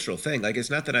multicultural thing. Like, it's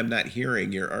not that I'm not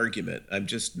hearing your argument. I'm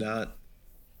just not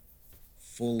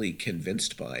fully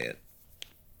convinced by it.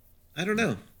 I don't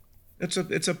know. It's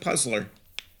a puzzler.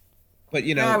 But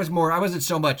I wasn't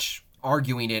so much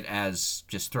arguing it as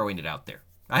just throwing it out there.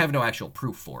 I have no actual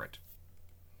proof for it.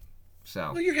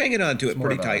 So well, you're hanging on to it more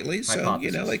pretty of a tightly. So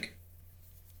hypothesis. like,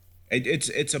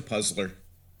 it's a puzzler.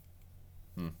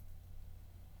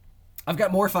 I've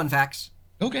got more fun facts.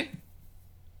 Okay.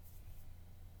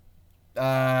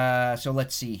 So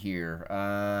let's see here.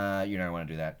 I want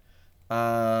to do that.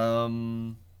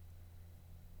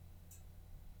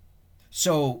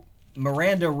 So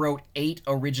Miranda wrote 8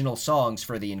 original songs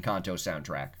for the Encanto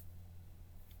soundtrack.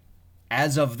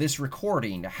 As of this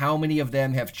recording, how many of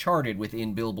them have charted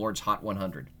within Billboard's Hot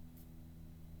 100?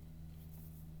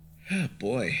 Oh,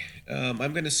 boy. I'm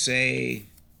gonna say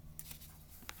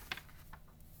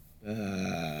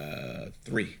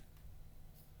 3.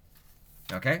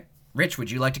 Okay. Rich, would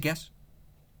you like to guess?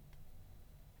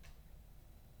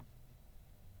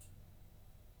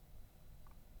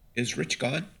 Is Rich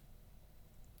gone?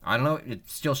 I don't know. It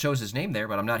still shows his name there,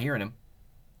 but I'm not hearing him.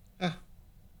 Huh.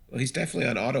 Well, he's definitely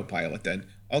on autopilot then.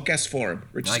 I'll guess for him.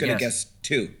 Rich is I gonna guess. guess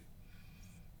 2.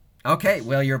 Okay,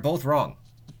 well, you're both wrong.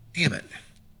 Damn it.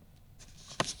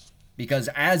 Because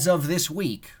as of this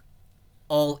week,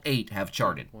 all 8 have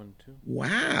charted. 1, 2.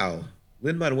 Wow.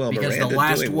 Lin-Manuel Because Miranda the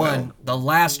last doing one, well. the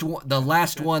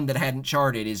last one that hadn't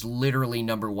charted is literally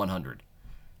number 100.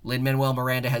 Lin-Manuel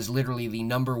Miranda has literally the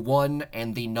number 1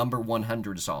 and the number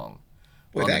 100 song.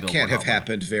 Boy, on the that Billboard can't have Hot 100.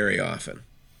 happened very often.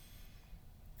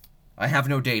 I have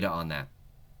no data on that.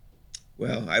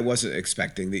 Well, I wasn't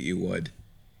expecting that you would.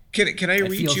 Can I It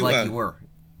read feels you like a you were.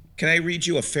 Can I read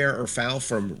you a fair or foul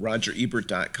from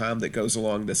RogerEbert.com that goes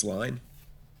along this line?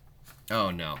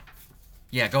 Oh no.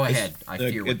 Yeah, go ahead. I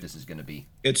fear what it- this is going to be.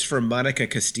 It's from Monica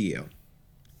Castillo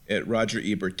at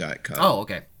RogerEbert.com. Oh,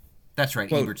 okay. That's right.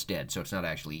 Quote- Ebert's dead, so it's not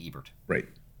actually Ebert. Right.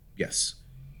 Yes.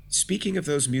 Speaking of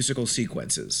those musical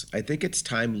sequences, I think it's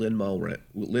time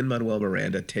Lin-Manuel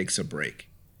Miranda takes a break.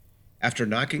 After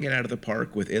knocking it out of the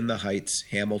park with In the Heights,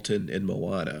 Hamilton, and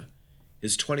Moana,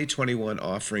 his 2021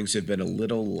 offerings have been a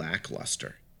little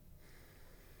lackluster.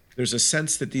 There's a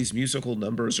sense that these musical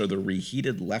numbers are the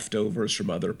reheated leftovers from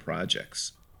other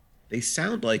projects. They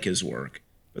sound like his work,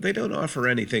 but they don't offer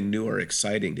anything new or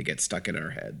exciting to get stuck in our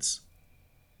heads.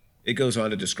 It goes on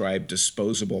to describe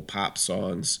disposable pop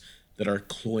songs that are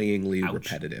cloyingly Ouch.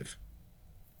 repetitive.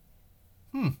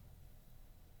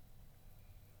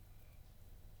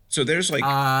 So there's like,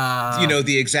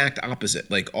 the exact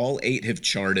opposite. Like all 8 have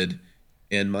charted,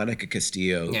 and Monica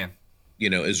Castillo, Yeah.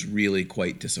 Is really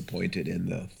quite disappointed in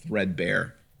the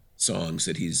threadbare songs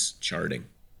that he's charting.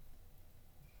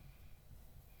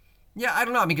 Yeah, I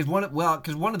don't know. I mean,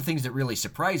 because one of the things that really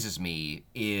surprises me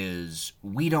is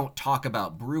 "We Don't Talk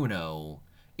About Bruno"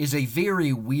 is a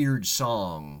very weird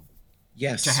song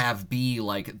Yes. to have be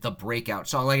like the breakout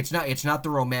song. Like it's not the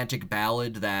romantic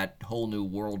ballad that Whole New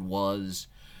World was.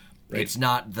 Right. It's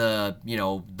not the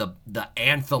the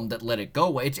anthem that Let It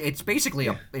Go. It's basically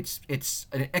it's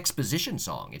an exposition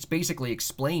song. It's basically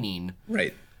explaining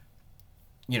Right.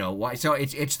 Why. So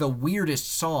it's the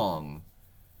weirdest song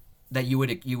that you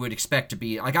would expect to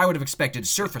be like. I would have expected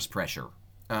Surface Pressure.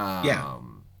 If I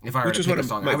were Which to is pick one a of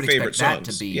song, my I would favorite expect that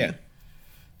songs. to be. Yeah.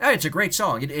 It's a great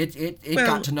song. It Well,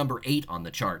 got to number 8 on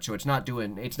the chart, so it's not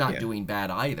doing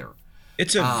bad either.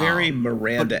 It's a very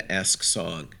Miranda-esque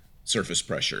song, Surface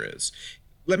Pressure is.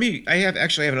 I have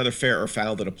another fair or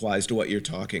foul that applies to what you're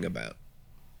talking about.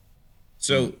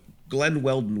 So Glenn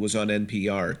Weldon was on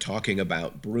NPR talking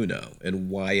about Bruno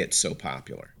and why it's so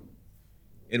popular.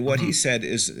 And what he said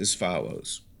is as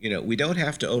follows. We don't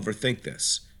have to overthink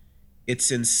this. It's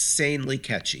insanely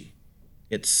catchy.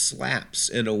 It slaps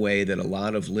in a way that a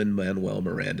lot of Lin-Manuel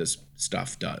Miranda's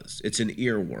stuff does. It's an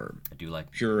earworm, I do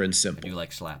like pure and I simple. do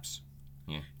like slaps.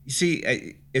 Yeah. You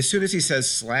see, as soon as he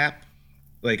says slap,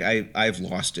 like I've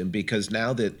lost him, because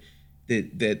now that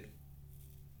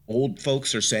old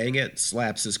folks are saying it,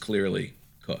 slaps is clearly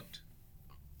cooked.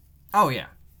 Oh yeah,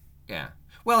 yeah.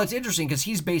 Well, it's interesting because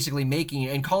he's basically making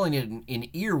and calling it an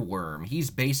earworm.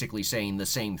 He's basically saying the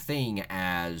same thing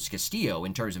as Castillo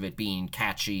in terms of it being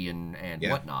catchy and Yeah.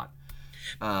 whatnot.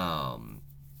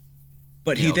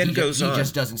 But he then goes on. He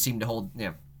just doesn't seem to hold.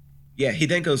 Yeah. Yeah, he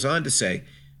then goes on to say,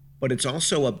 but it's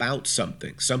also about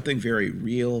something very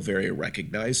real, very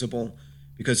recognizable,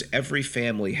 because every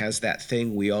family has that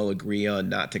thing we all agree on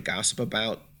not to gossip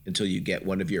about until you get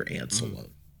one of your aunts alone.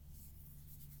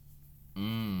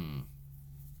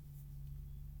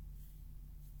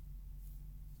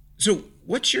 So,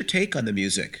 what's your take on the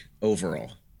music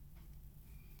overall?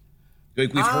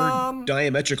 Like, we've heard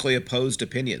diametrically opposed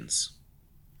opinions.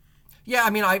 Yeah, I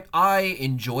mean, I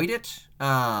enjoyed it.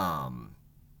 I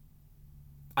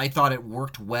thought it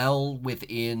worked well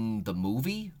within the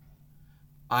movie.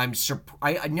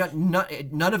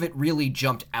 None of it really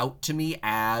jumped out to me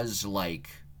as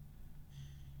like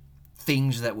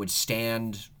things that would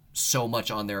stand so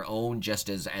much on their own, just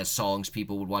as songs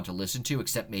people would want to listen to,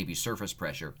 except maybe Surface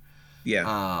Pressure.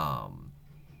 Yeah.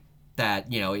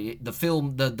 That the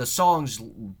film, the songs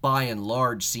by and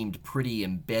large seemed pretty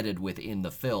embedded within the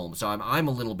film, so I'm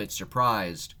a little bit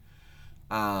surprised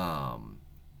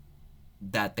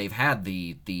that they've had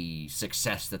the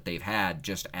success that they've had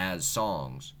just as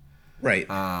songs. Right.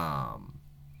 I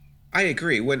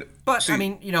agree. But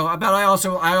I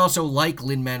also like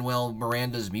Lin-Manuel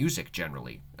Miranda's music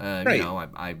generally. Right.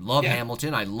 I love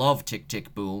Hamilton. I love Tick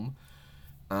Tick Boom.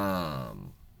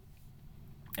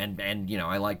 And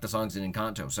I like the songs in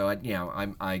Encanto. So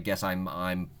I guess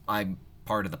I'm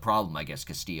part of the problem, I guess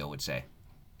Castillo would say.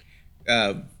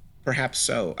 Perhaps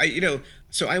so.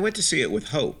 So I went to see it with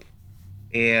Hope,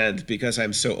 and because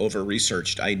I'm so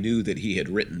over-researched, I knew that he had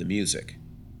written the music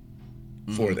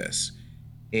for this.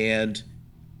 And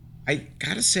I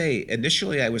gotta say,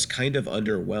 initially I was kind of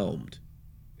underwhelmed.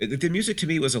 The music to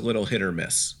me was a little hit or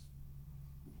miss.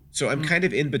 So I'm kind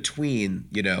of in between,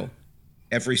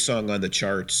 every song on the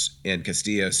charts and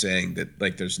Castillo saying that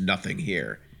like there's nothing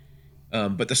here.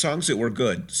 But the songs that were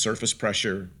good, Surface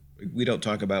Pressure, We Don't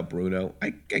Talk About Bruno,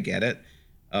 I get it.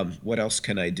 What else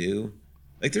can I do?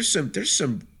 Like there's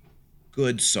some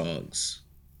good songs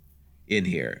in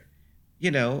here.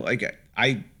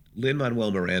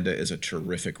 Lin-Manuel Miranda is a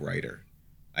terrific writer,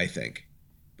 I think.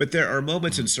 But there are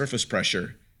moments in Surface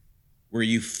Pressure where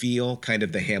you feel kind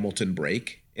of the Hamilton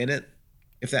break in it,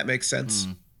 if that makes sense.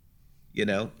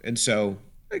 And so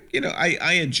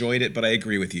I enjoyed it, but I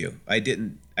agree with you. I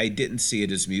didn't see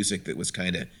it as music that was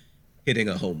kind of hitting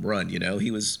a home run.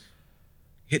 He was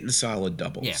hitting solid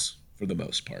doubles for the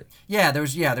most part. Yeah, there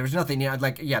was nothing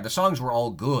the songs were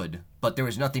all good, but there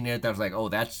was nothing in it that was like, oh,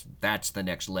 that's the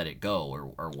next Let It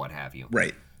Go or what have you.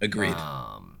 Right. Agreed.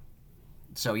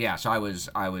 So yeah, so I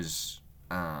was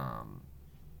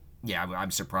yeah,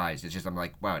 I'm surprised. It's just I'm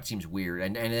like, wow, it seems weird,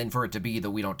 and then for it to be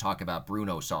the "We Don't Talk About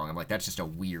Bruno" song, I'm like, that's just a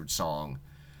weird song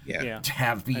Yeah. Yeah. to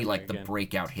have be I like agree the again.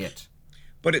 breakout hit.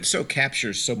 But it so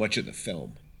captures so much of the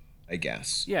film, I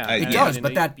guess. Yeah, I, and It yeah. does, and but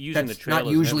they that using the that's not trailers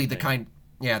and usually the everything. kind.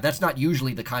 Yeah, that's not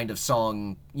usually the kind of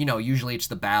song. Usually it's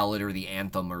the ballad or the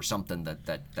anthem or something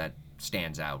that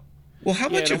stands out. Well, how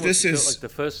Yeah, much it of this almost felt is? like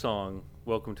the first song,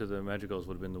 "Welcome to the Madrigals,"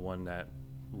 would have been the one that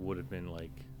would have been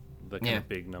like the kind Yeah. of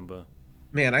big number.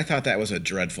 Man, I thought that was a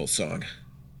dreadful song.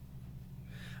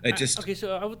 I just Okay,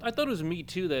 so I thought it was me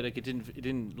too that like it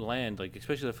didn't land, like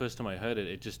especially the first time I heard it,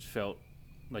 it just felt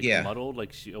like Yeah. muddled,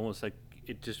 like almost like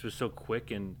it just was so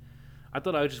quick, and I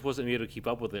thought I just wasn't able to keep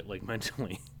up with it like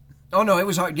mentally. Oh no, it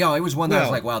was hard. Yeah, it was one that I was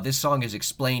Well- like, wow, this song is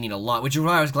explaining a lot, which is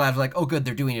why I was glad. I was like, oh, good,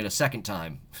 they're doing it a second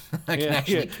time. I can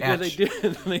actually catch. they did.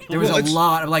 There was Well, a it's-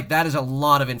 lot of like that is a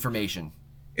lot of information.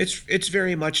 it's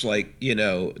very much like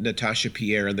Natasha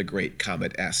Pierre and the Great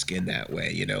Comet-esque in that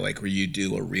way. Like where you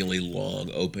do a really long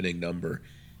opening number,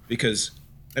 because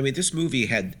I mean this movie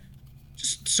had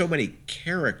just so many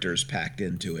characters packed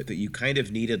into it that you kind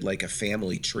of needed like a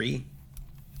family tree.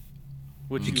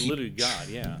 Which you literally got,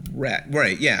 yeah.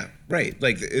 Right, yeah, right.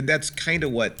 Like that's kind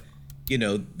of what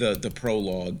the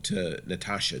prologue to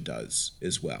Natasha does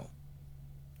as well.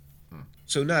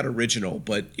 So not original,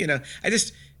 but I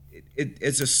just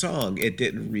it's a song. It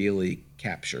didn't really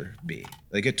capture me.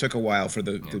 Like it took a while for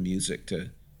the music to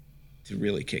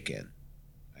really kick in,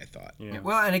 I thought. Yeah.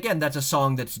 Well, and again, that's a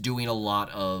song that's doing a lot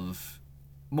of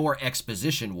more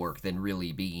exposition work than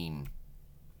really being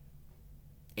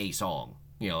a song.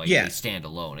 A Yeah.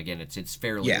 standalone. Again, it's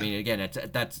fairly. Yeah. I mean, again,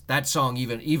 that's that song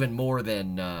even more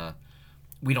than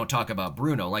we don't talk about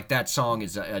Bruno. Like that song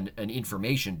is an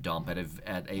information dump at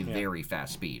a very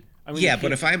fast speed. I mean, Yeah,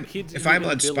 but if I'm kids on in the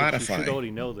village, you Spotify, should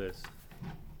already know this.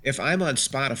 if I'm on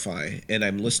Spotify and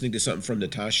I'm listening to something from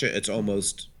Natasha, it's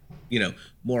almost,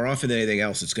 more often than anything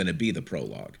else, it's going to be the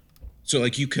prologue. So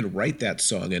like you can write that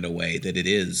song in a way that it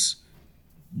is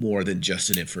more than just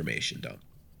an information dump.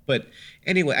 But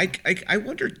anyway, I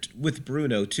wondered with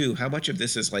Bruno too, how much of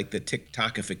this is like the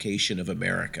TikTokification of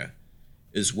America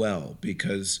as well,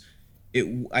 because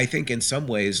I think in some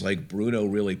ways like Bruno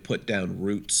really put down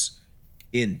roots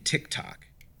in TikTok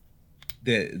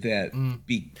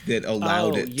that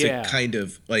allowed Oh, it yeah. to kind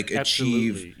of like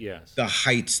achieve Absolutely, yes. the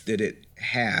heights that it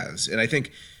has. And I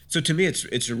think so to me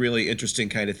it's a really interesting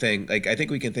kind of thing. Like I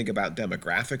think we can think about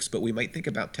demographics, but we might think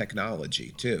about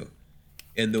technology too.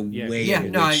 And the Yeah, way Yeah,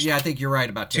 in no, which yeah, I think you're right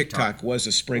about TikTok. TikTok was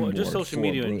a springboard Well, just social for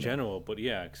media Bruno. in general, but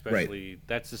yeah, especially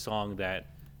that's the song that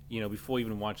before I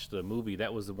even watched the movie,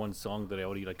 that was the one song that I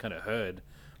already like kind of heard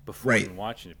before Right. even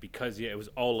watching it because it was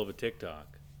all over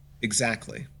TikTok.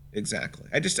 Exactly. I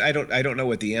don't know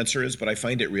what the answer is, but I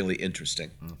find it really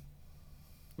interesting.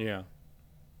 Yeah,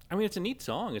 I mean it's a neat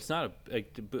song. It's not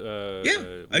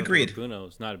agreed. Bruno,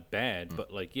 it's not bad,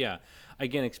 but like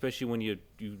again, especially when you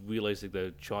realize like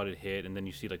the charted hit, and then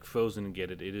you see like Frozen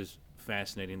get it. It is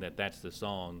fascinating that that's the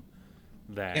song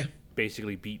that Yeah.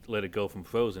 basically beat Let It Go from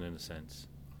Frozen in a sense.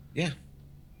 Yeah.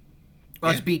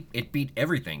 Well, Yeah. it beat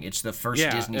everything. It's the first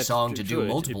Yeah, Disney that's song to true. do It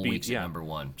multiple beat- weeks yeah. at number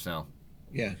one. So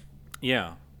Yeah.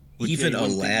 Yeah, Even you wouldn't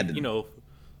think, Aladdin.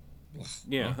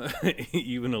 Yeah,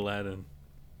 even Aladdin.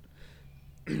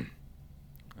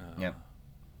 yeah.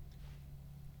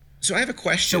 So I have a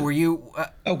question. So were you?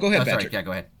 Oh, go ahead, sorry. Patrick. Yeah,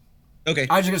 go ahead. Okay.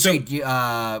 I was just so, gonna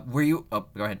say, were you? Oh,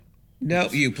 go ahead. No,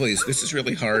 you please. This is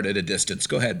really hard at a distance.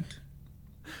 Go ahead.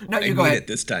 No, I you go mean ahead. it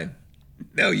this time.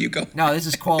 No, you go. No, this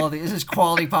is quality. This is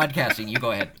quality podcasting. You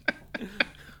go ahead.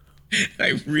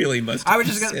 I really must I was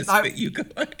just gonna- insist I- that you go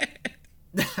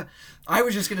ahead. I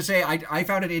was just gonna say I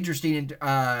found it interesting,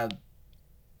 because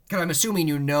I'm assuming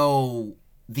you know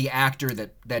the actor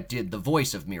that did the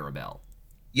voice of Mirabelle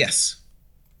Yes.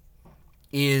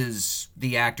 is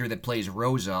the actor that plays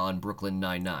Rosa on Brooklyn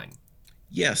Nine-Nine.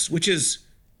 Yes, which is,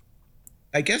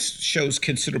 I guess, shows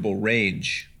considerable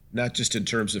range, not just in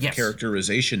terms of Yes.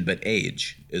 characterization, but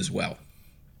age as well.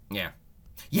 Yeah,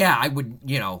 yeah. I would,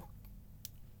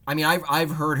 I mean,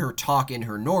 I've heard her talk in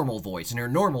her normal voice, and her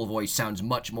normal voice sounds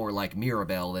much more like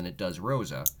Mirabelle than it does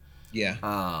Rosa. Yeah.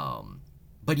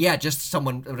 But yeah, just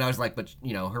someone. I was like, but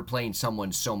her playing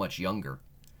someone so much younger.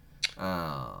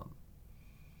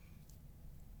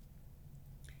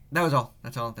 That was all.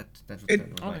 That's all. That was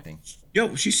my thing.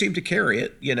 She seemed to carry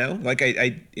it, like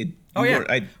Oh yeah.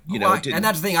 it didn't. And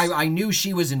that's the thing. I knew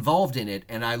she was involved in it,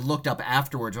 and I looked up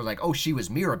afterwards. I was like, oh, she was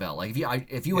Mirabelle. Like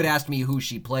if you had asked me who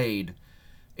she played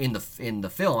in the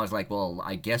film, I was like, well,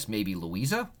 I guess maybe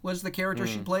Louisa was the character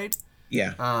she played.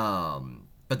 Yeah.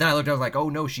 But then I looked, I was like, oh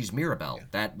no, she's Mirabelle.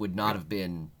 That would not have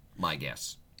been my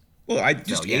guess. Well, I So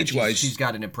just yeah, age-wise, she's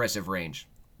got an impressive range.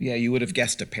 yeah, you would have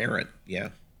guessed a parent. Yeah.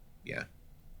 Yeah.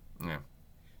 Yeah.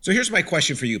 So here's my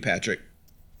question for you, Patrick.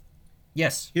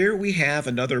 Yes. Here we have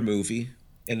another movie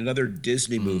and another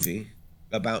Disney movie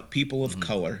about people of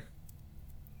color,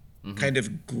 kind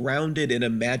of grounded in a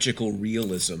magical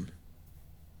realism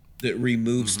that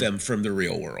removes them from the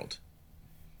real world.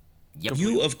 Yep.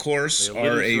 You, of course, They are are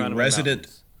literally a surrounded by resident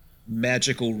mountains.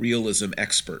 magical realism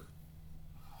expert.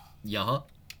 Yeah.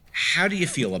 How do you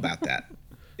feel about that?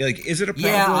 Like, is it a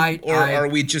problem, Yeah, or I- are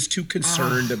we just too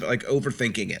concerned about, like,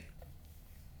 overthinking it?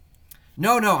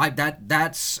 No,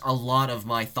 that's a lot of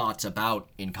my thoughts about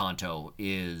Encanto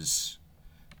is,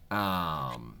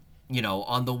 you know,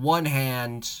 on the one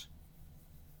hand,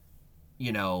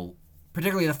 you know,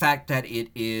 particularly the fact that it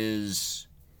is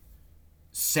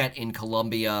set in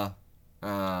Colombia,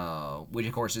 which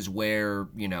of course is where,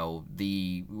 you know,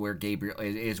 where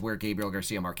Gabriel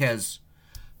Garcia Marquez,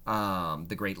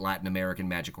 the great Latin American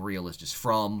magical realist, is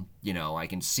from. You know, I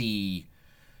can see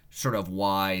sort of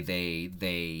why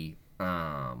they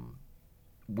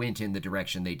went in the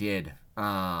direction they did.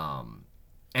 And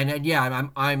then, yeah,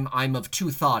 I'm of two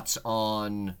thoughts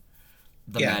on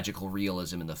the Yeah. magical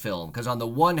realism in the film, because on the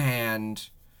one hand,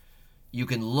 you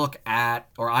can look at,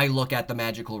 or I look at the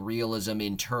magical realism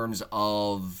in terms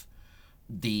of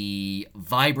the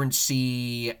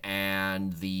vibrancy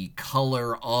and the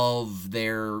color of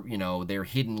their, you know, their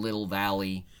hidden little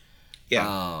valley.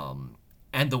 Yeah.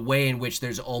 And the way in which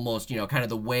there's almost, you know, kind of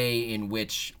the way in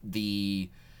which the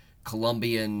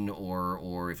Colombian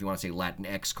or if you want to say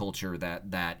Latinx culture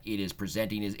that it is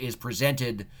presenting is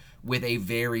presented with a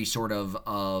very sort of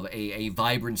a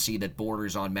vibrancy that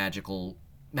borders on magical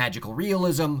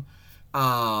realism,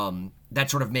 that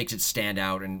sort of makes it stand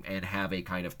out and have a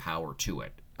kind of power to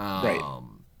it. Right.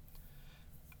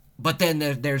 But then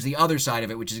there's the other side of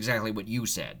it, which is exactly what you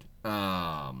said,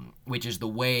 which is the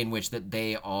way in which that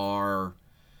they are,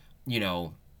 you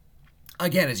know,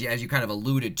 again, as you kind of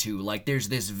alluded to, like there's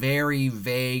this very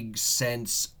vague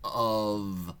sense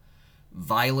of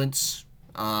violence,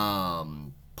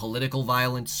 political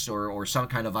violence, or some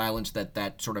kind of violence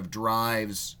that sort of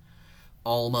drives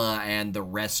Alma and the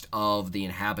rest of the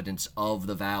inhabitants of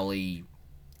the valley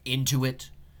into it.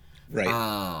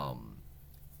 Right.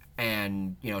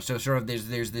 And you know, so sort of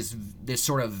there's this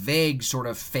sort of vague sort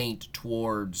of feint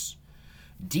towards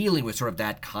dealing with sort of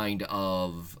that kind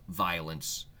of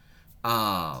violence.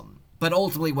 But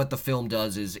ultimately what the film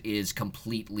does is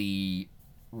completely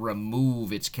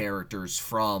remove its characters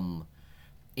from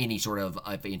any sort of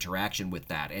interaction with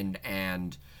that.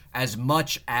 And as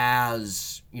much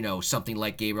as, you know, something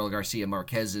like Gabriel Garcia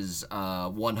Marquez's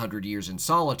 100 Years in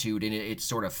Solitude, in its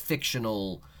sort of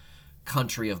fictional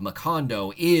country of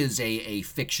Macondo, is a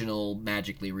fictional,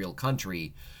 magically real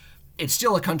country, it's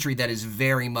still a country that is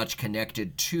very much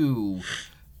connected to,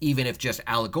 even if just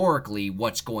allegorically,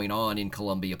 what's going on in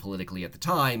Colombia politically at the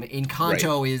time.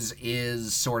 Encanto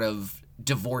is sort of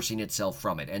divorcing itself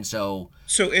from it. And so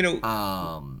So,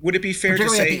 would it be fair to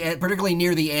particularly say, particularly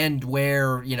near the end,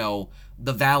 where, you know,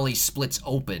 the valley splits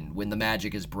open when the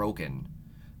magic is broken,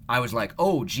 I was like,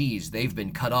 oh geez, they've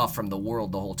been cut off from the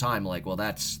world the whole time. Like, well,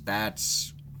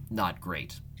 that's not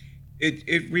great.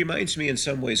 it reminds me in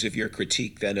some ways of your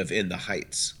critique then of In the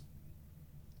Heights,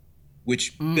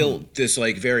 which built this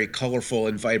like very colorful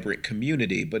and vibrant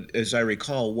community. But as I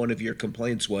recall, one of your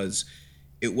complaints was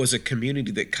it was a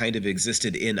community that kind of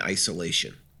existed in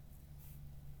isolation.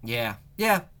 Yeah.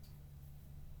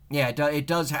 It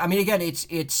does. I mean, again,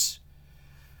 it's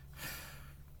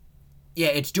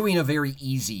doing a very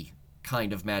easy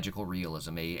kind of magical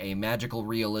realism, a magical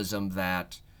realism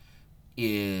that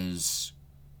is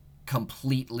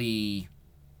completely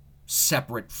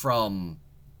separate from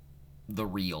the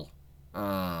real,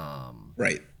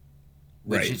 Right.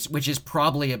 Right. which is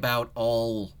probably about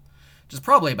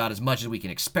probably about as much as we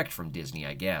can expect from Disney,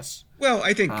 I guess. Well,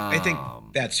 I think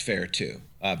that's fair too,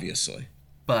 obviously.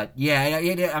 But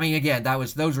yeah, I mean, again,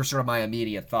 those were sort of my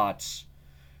immediate thoughts.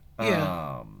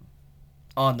 Yeah.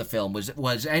 On the film was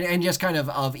and just kind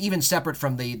of even separate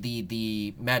from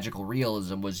the magical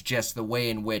realism, was just the way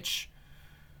in which,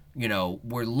 you know,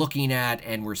 we're looking at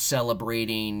and we're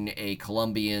celebrating a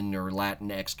Colombian or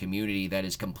Latinx community that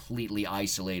is completely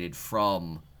isolated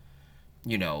from,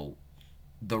 you know,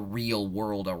 the real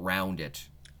world around it.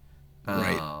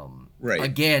 Right. Right.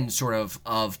 Again, sort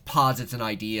of posits an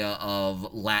idea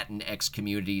of Latinx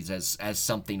communities as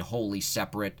something wholly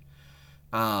separate,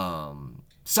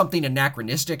 something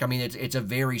anachronistic. I mean, it's a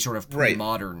very sort of Right.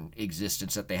 pre-modern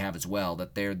existence that they have as well.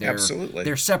 That they're Absolutely.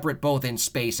 they're separate both in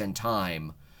space and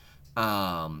time,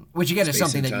 Which again is Space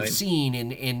something and that time. you've seen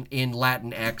in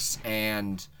Latinx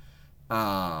and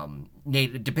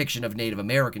depiction of Native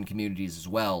American communities as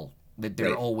well. That they're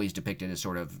Right. always depicted as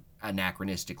sort of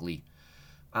anachronistically.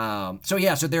 So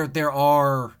there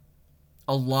are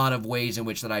a lot of ways in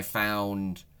which that I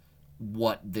found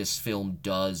what this film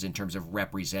does in terms of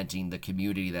representing the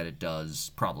community that it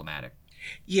does problematic.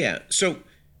 Yeah. So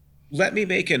let me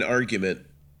make an argument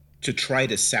to try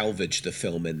to salvage the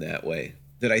film in that way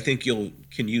that I think you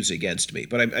can use against me.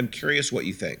 But I'm curious what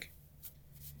you think.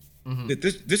 That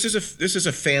this is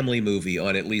a family movie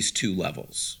on at least two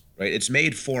levels, right? It's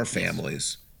made for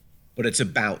families, but it's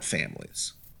about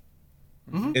families.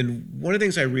 And one of the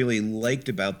things I really liked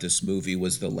about this movie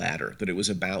was the latter, that it was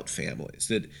about families,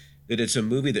 that it's a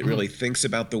movie that really thinks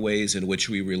about the ways in which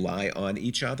we rely on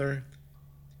each other,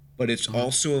 but it's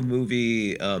also a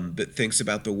movie that thinks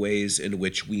about the ways in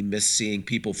which we miss seeing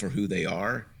people for who they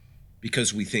are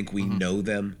because we think we know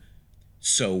them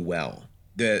so well.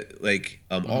 That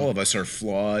all of us are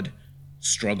flawed,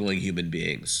 struggling human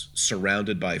beings,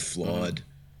 surrounded by flawed,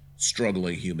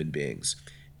 struggling human beings.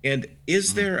 And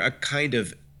is there a kind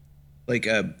of like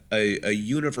a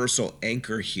universal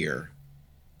anchor here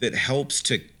that helps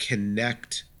to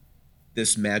connect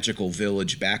this magical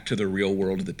village back to the real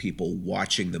world of the people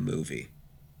watching the movie,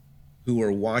 who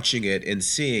are watching it and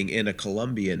seeing in a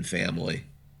Colombian family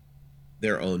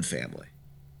their own family?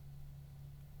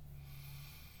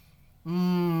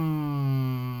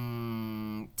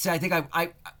 See, I think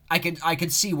I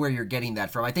could see where you're getting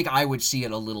that from. I think I would see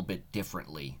it a little bit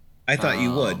differently. I thought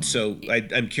you would, so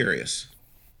I'm curious.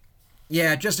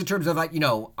 Yeah, just in terms of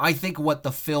I think what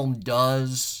the film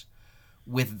does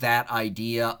with that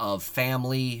idea of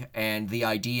family and the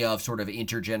idea of sort of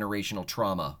intergenerational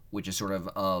trauma, which is sort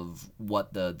of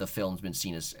what the film's been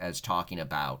seen as talking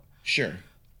about. Sure.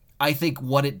 I think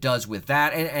what it does with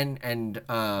that and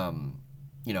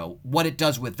what it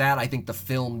does with that, I think the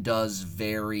film does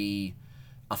very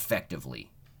effectively.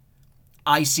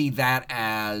 I see that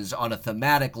as, on a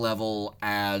thematic level,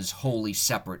 as wholly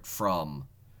separate from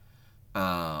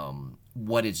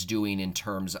what it's doing in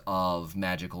terms of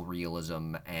magical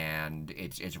realism and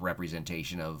its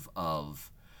representation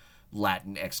of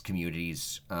Latinx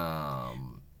communities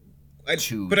to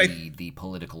the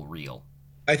political real.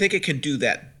 I think it can do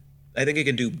that. I think it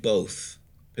can do both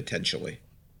potentially.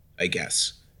 I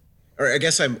guess, or I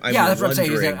guess I'm yeah, that's what I'm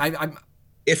saying. Is wondering that I'm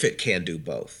if it can do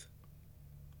both.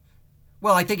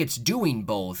 well, I think it's doing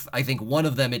both. I think one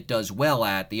of them it does well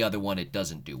at, the other one it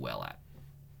doesn't do well at.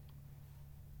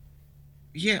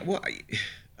 Yeah, well,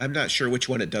 I'm not sure which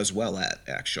one it does well at,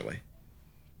 actually.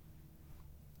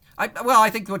 I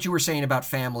think what you were saying about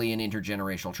family and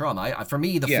intergenerational trauma, for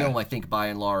me, the Yeah. film, I think, by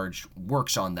and large,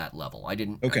 works on that level. I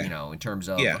didn't, Okay. in terms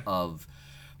of, Yeah.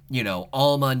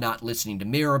 Alma not listening to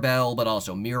Mirabel, but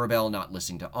also Mirabel not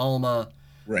listening to Alma.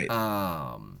 Right.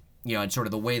 And sort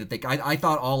of the way that I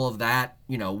thought all of that,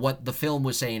 what the film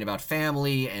was saying about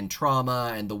family and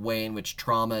trauma and the way in which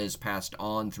trauma is passed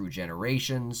on through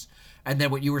generations. And then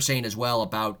what you were saying as well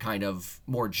about kind of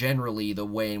more generally the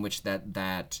way in which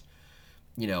that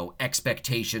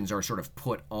expectations are sort of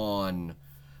put on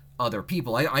other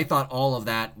people. I thought all of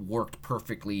that worked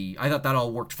perfectly. I thought that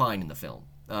all worked fine in the film.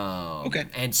 Okay.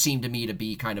 And seemed to me to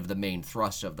be kind of the main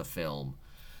thrust of the film.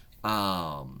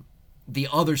 The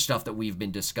other stuff that we've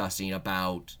been discussing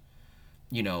about,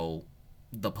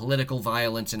 the political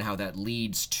violence and how that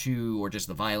leads to, or just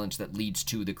the violence that leads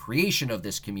to the creation of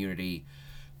this community,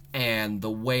 and the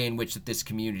way in which that this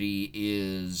community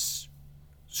is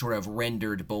sort of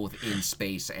rendered both in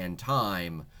space and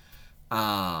time,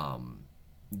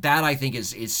 that I think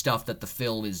is stuff that the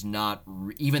film is not,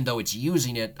 even though it's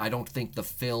using it, I don't think the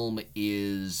film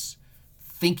is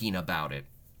thinking about it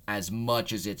as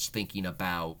much as it's thinking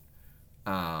about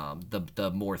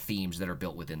the more themes that are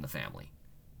built within the family.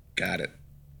 Got it.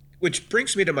 Which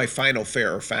brings me to my final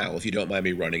fair or foul, if you don't mind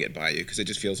me running it by you, because it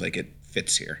just feels like it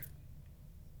fits here.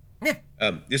 Yeah.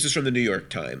 This is from the New York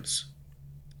Times.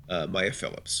 Maya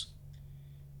Phillips.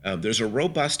 There's a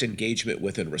robust engagement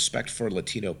with and respect for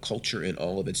Latino culture in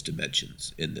all of its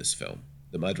dimensions in this film.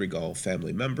 The Madrigal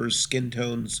family members' skin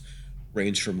tones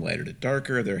range from lighter to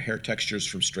darker, their hair textures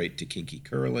from straight to kinky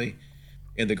curly,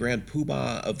 and the grand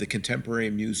poobah of the contemporary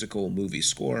musical movie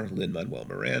score, Lin-Manuel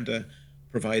Miranda,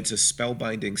 provides a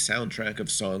spellbinding soundtrack of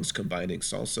songs combining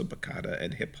salsa, bachata,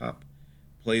 and hip-hop,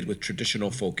 played with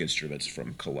traditional folk instruments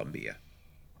from Colombia.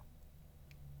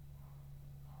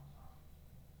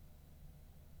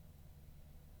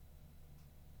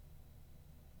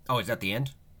 Oh, is that the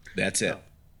end? That's it.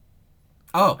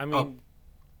 Oh, I mean,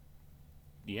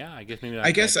 yeah, I guess maybe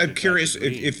I guess I'm to that curious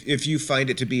degree. if you find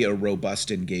it to be a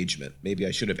robust engagement. Maybe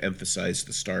I should have emphasized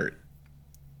the start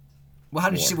Well, how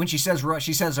did she more. when she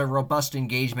says a robust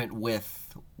engagement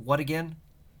with what again?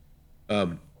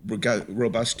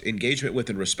 Robust engagement with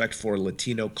and respect for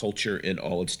Latino culture in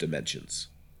all its dimensions.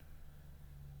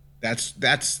 That's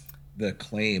the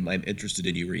claim I'm interested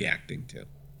in you reacting to.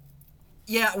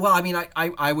 Yeah, well, I mean,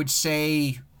 I would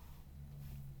say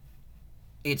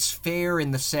it's fair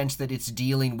in the sense that it's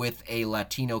dealing with a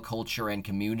Latino culture and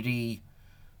community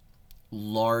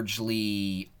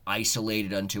largely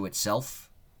isolated unto itself.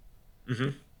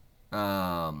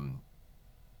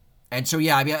 And so,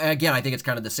 yeah, I mean, again, I think it's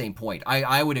kind of the same point.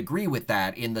 I would agree with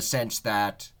that in the sense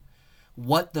that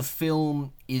what the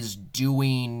film is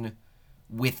doing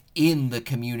within the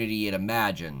community it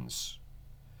imagines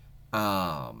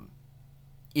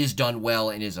is done well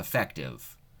and is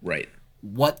effective. Right.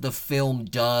 What the film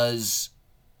does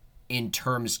in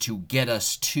terms to get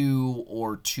us to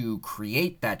or to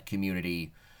create that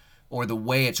community, or the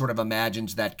way it sort of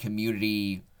imagines that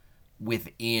community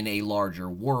within a larger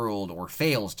world or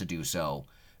fails to do so,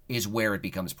 is where it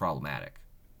becomes problematic.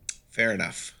 Fair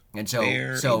enough. And so,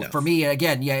 Fair so enough. for me,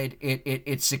 again, yeah,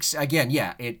 it's again,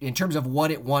 yeah, in terms of what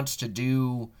it wants to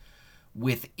do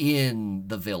within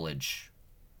the village,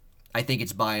 I think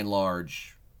it's by and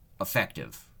large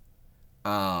effective.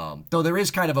 Though there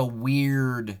is kind of a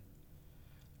weird,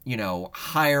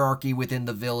 hierarchy within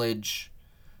the village.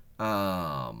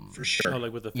 For sure. Oh,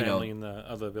 like with the family and the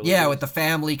other villages. Yeah, with the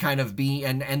family kind of being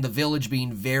and the village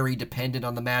being very dependent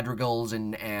on the Madrigals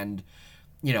and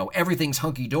everything's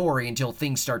hunky dory until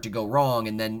things start to go wrong,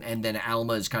 and then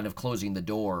Alma is kind of closing the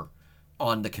door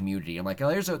on the community. I'm like,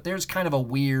 oh, there's kind of a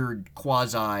weird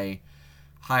quasi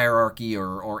hierarchy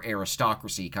or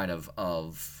aristocracy kind of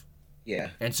Yeah.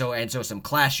 and so some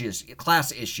class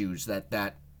issues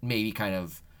that maybe kind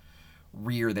of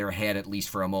rear their head at least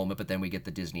for a moment, but then we get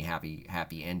the Disney happy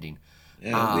ending.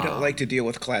 Yeah, we don't like to deal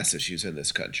with class issues in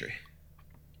this country.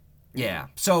 Yeah.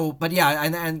 So, but yeah,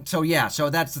 and so yeah, so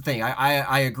that's the thing.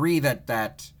 I agree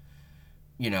that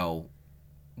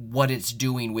what it's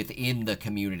doing within the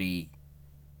community,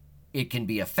 it can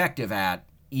be effective at,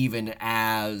 even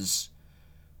as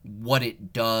what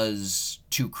it does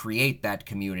to create that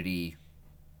community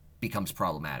becomes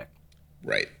problematic.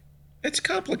 Right. It's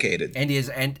complicated. And is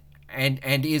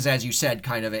as you said,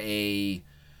 kind of a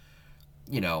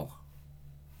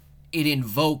it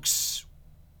invokes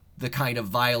the kind of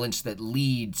violence that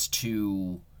leads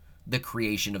to the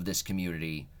creation of this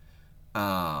community,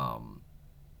 but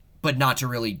not to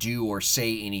really do or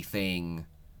say anything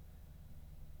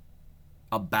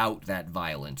about that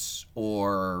violence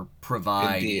or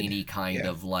provide Indeed. any kind Yeah.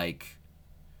 of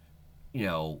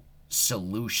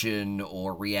solution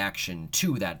or reaction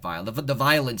to that violence. The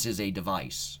violence is a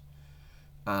device.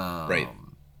 Right.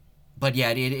 But yeah,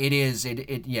 it is.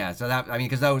 Yeah. So that, I mean,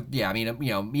 because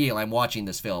immediately I'm watching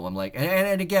this film, I'm like,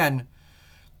 and again,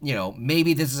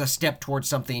 maybe this is a step towards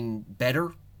something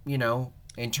better,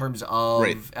 in terms of,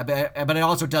 Right. but it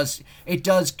also does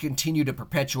continue to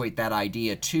perpetuate that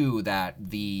idea too, that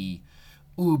the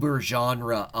uber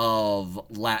genre of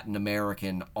Latin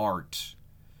American art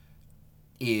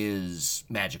is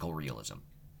magical realism.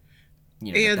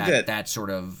 And that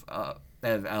sort of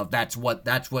that's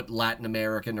what Latin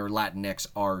American or Latinx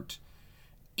art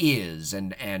is,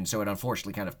 and so it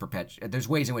unfortunately kind of there's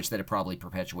ways in which that it probably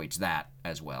perpetuates that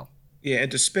as well. Yeah,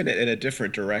 and to spin it in a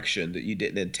different direction that you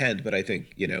didn't intend, but I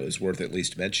think, is worth at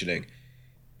least mentioning,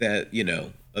 that,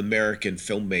 American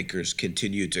filmmakers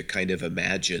continue to kind of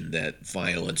imagine that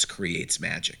violence creates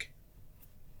magic.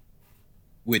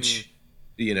 Which,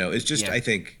 is just, Yeah. I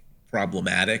think,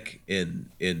 problematic in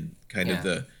kind Yeah. of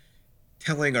the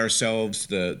telling ourselves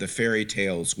the fairy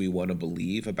tales we want to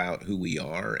believe about who we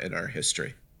are and our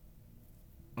history.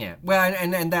 Yeah, well,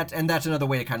 and that's another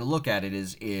way to kind of look at it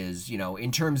is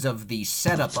in terms of the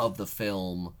setup of the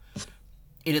film,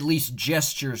 it at least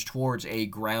gestures towards a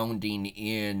grounding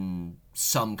in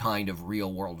some kind of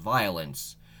real world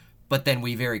violence, but then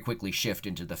we very quickly shift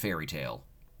into the fairy tale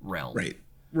realm.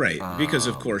 Right. Because,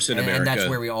 of course, in America, and that's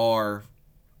where we are.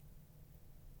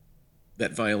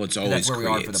 that violence always That's where we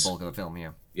creates, are for the bulk of the film.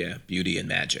 Yeah. yeah, beauty and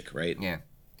magic, right? Yeah.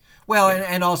 Well,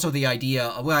 and also the idea,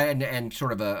 and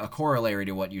sort of a corollary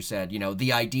to what you said,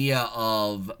 the idea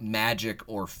of magic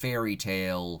or fairy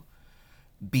tale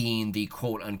being the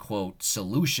quote-unquote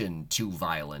solution to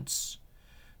violence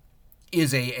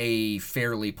is a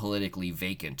fairly politically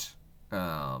vacant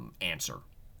answer.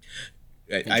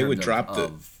 I would drop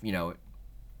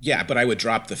Yeah, but I would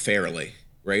drop the fairly,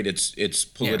 right? It's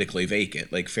politically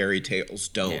vacant. Like, fairy tales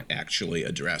don't actually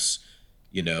address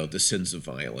the sins of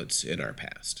violence in our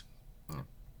past.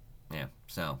 Yeah.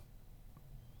 So.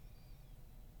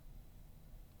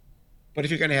 But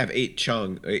if you're going to have eight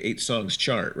songs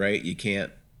chart, right? You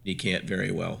can't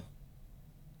very well.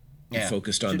 Yeah.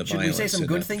 Focused on the should violence. Should we say some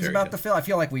good things about end. the film? I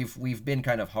feel like we've been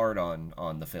kind of hard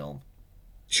on the film.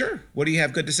 Sure. What do you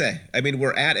have good to say? I mean,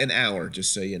 we're at an hour,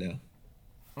 just so you know.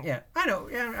 Yeah, I know.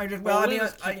 Yeah, I just well,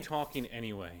 let's keep talking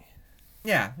anyway.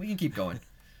 Yeah, we can keep going.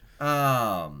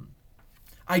 I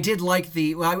did like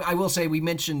I will say we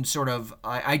mentioned sort of.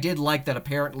 I did like that.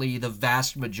 Apparently, the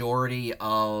vast majority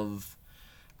of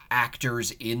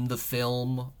actors in the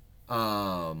film,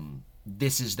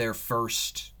 this is their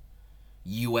first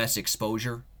U.S.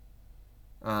 exposure.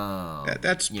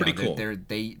 That's pretty cool.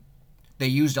 They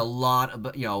used a lot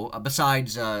of,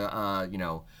 besides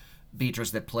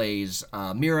Beatrice that plays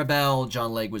Mirabelle,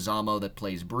 John Leguizamo that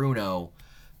plays Bruno.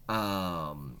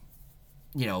 By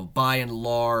and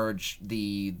large,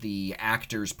 the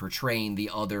actors portraying the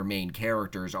other main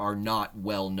characters are not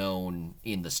well known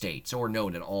in the States or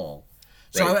known at all.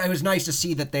 So right. it was nice to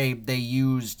see that they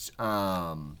used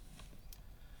some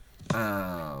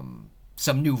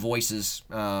new voices,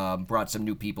 brought some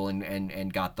new people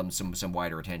and got them some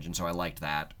wider attention. So I liked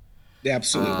that.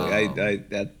 Absolutely.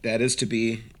 That is to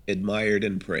be admired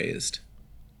and praised.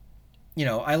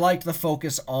 I liked the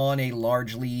focus on a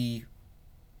largely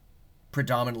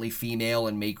predominantly female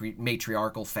and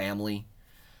matriarchal family.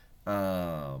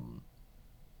 The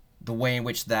way in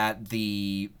which that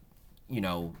the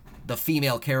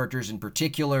female characters in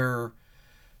particular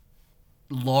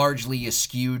largely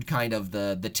eschewed kind of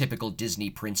the typical Disney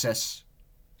princess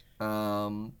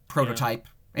prototype.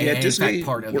 Yeah, and Disney in fact,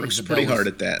 part of works pretty hard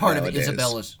at that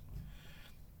nowadays.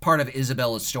 Part of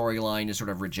Isabella's storyline is sort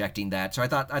of rejecting that. So I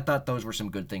thought those were some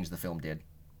good things the film did.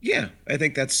 Yeah, I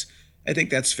think that's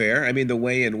fair. I mean, the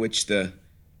way in which the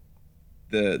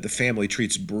family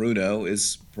treats Bruno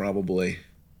is probably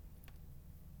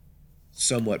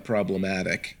somewhat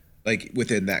problematic, like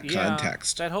within that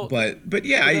context. But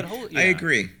yeah, I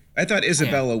agree. I thought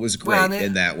Isabella was great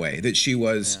in that way, that she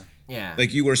was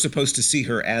like you were supposed to see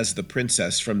her as the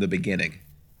princess from the beginning,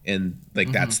 and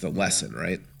like that's the lesson,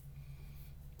 right?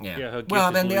 Yeah.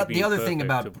 Well, then the other thing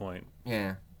about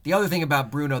the other thing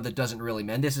about Bruno that doesn't really,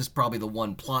 and this is probably the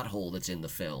one plot hole that's in the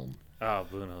film. Oh,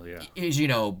 Bruno, yeah. Is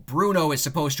Bruno is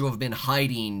supposed to have been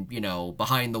hiding,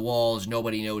 behind the walls.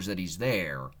 Nobody knows that he's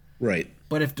there. Right.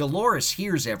 But if Dolores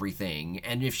hears everything,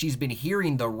 and if she's been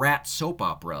hearing the rat soap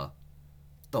opera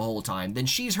the whole time, then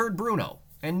she's heard Bruno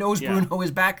and knows Bruno is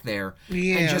back there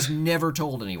and just never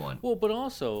told anyone. Well, but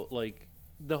also, like,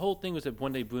 the whole thing was that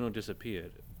one day Bruno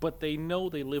disappeared. But they know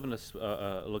they live in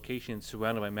a location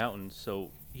surrounded by mountains, so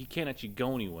he can't actually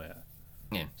go anywhere.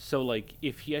 Yeah. So, like,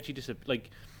 if he actually disappeared, like,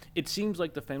 it seems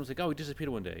like the family's like, oh, he disappeared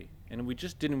one day, and we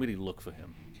just didn't really look for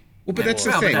him. Well, but that's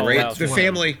the thing, right? The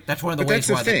family. That's one of the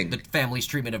ways why the family's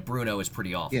treatment of Bruno is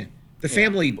pretty awful. Yeah. The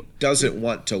family doesn't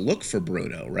want to look for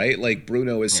Bruno, right? Like,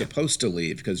 Bruno is supposed to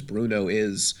leave because Bruno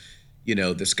is,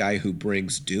 this guy who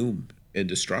brings doom and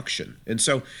destruction. And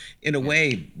so, in a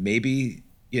way, maybe,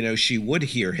 she would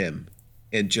hear him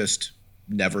and just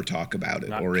never talk about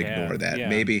it or ignore that. Yeah.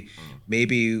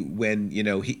 Maybe when,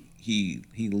 he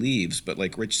leaves, but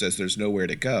like Rich says, there's nowhere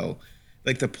to go.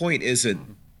 Like, the point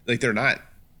isn't, like, they're not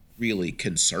really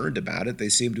concerned about it. They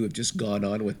seem to have just gone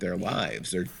on with their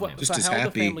lives. They're just as happy. How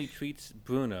the family treats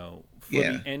Bruno, for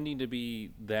the ending to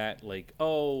be that, like,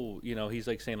 oh, he's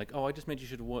like saying like, oh, I just meant you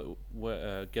should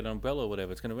get an umbrella or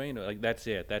whatever. It's gonna rain. Like, that's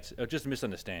it. That's just a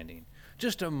misunderstanding.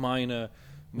 Just a minor,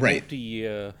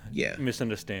 multi-year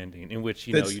misunderstanding in which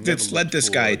you never led this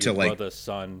guy to like brother,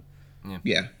 son. Live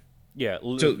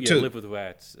with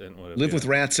rats and whatever. Live with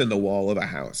rats in the wall of a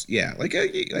house. Yeah,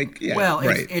 Well,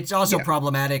 it's also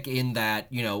problematic in that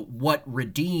what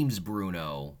redeems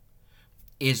Bruno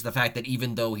is the fact that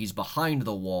even though he's behind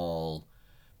the wall,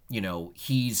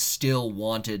 he's still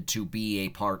wanted to be a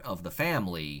part of the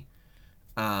family.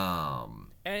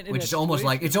 Which is almost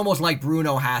like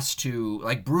Bruno has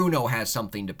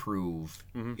something to prove.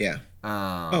 Mm-hmm. Yeah.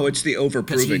 It's the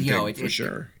overproving thing for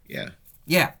sure. Yeah.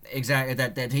 Yeah, exactly.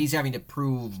 That he's having to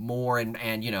prove more, and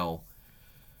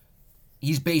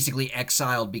he's basically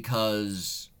exiled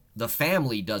because the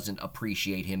family doesn't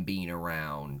appreciate him being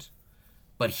around,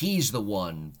 but he's the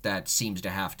one that seems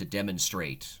to have to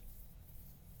demonstrate,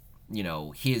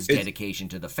 his dedication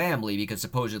to the family because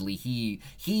supposedly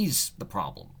he's the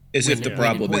problem. As if the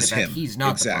problem is him. He's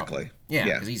not exactly. the problem. Yeah,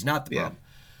 because he's not the problem.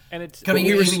 And it's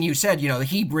even you said,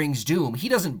 he brings doom. He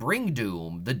doesn't bring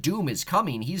doom. The doom is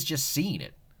coming. He's just seeing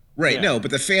it. Right. Yeah. No, but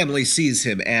the family sees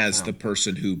him as the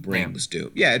person who brings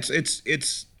doom. Yeah,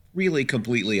 it's really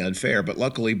completely unfair. But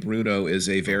luckily, Bruno is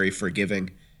a very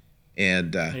forgiving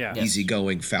and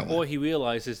easygoing fella. Or he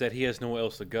realizes that he has nowhere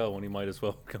else to go, and he might as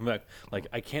well come back. Like,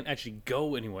 I can't actually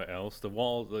go anywhere else. The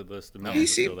wall, the mountains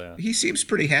are still there. He seems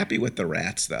pretty happy with the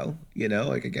rats, though. You know,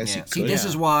 like I guess he could. See, this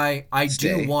is why I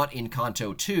stay. do want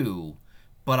Encanto 2,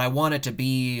 but I want it to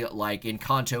be like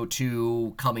Encanto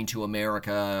 2 Coming to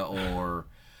America, or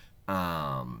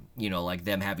like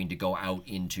them having to go out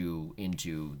into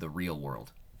the real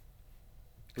world.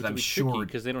 Which I'm sure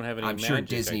because they don't have any magic,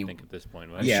 Disney, I think, at this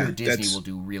point, right? I'm sure Disney will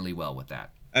do really well with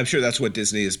that. I'm sure that's what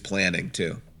Disney is planning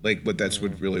too. Like, but that's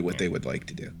what they would like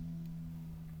to do.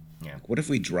 Yeah. What if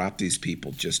we drop these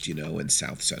people just in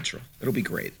South Central? It'll be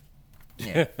great.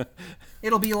 Yeah.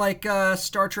 It'll be like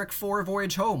Star Trek IV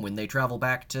Voyage Home when they travel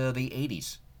back to the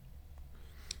 80s.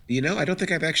 I don't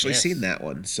think I've actually seen that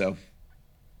one. So.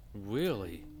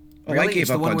 Really? Oh, I gave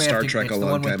up on Star Trek a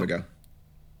long time ago.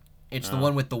 It's the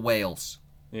one with the whales.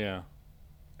 Yeah.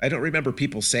 I don't remember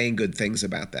people saying good things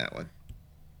about that one.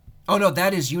 Oh, no,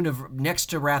 that is next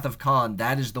to Wrath of Khan,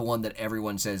 that is the one that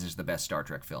everyone says is the best Star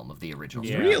Trek film of the original.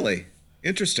 Yeah. Really?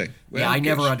 Interesting. Well, I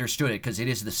never understood it because it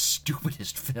is the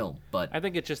stupidest film. But I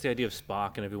think it's just the idea of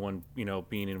Spock and everyone,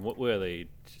 being in, where are they,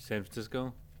 San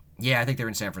Francisco? Yeah, I think they're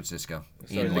in San Francisco.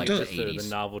 So in like the 80s. The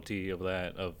novelty of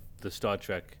that, of the Star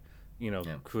Trek,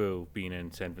 crew being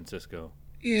in San Francisco.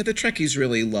 Yeah, the Trekkies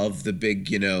really love the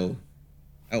big,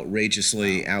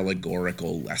 outrageously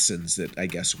allegorical lessons that I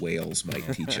guess whales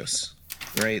might teach us,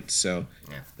 right? So,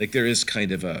 like, there is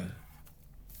kind of a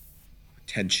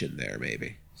tension there,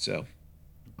 maybe. So,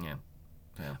 yeah.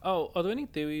 Oh, are there any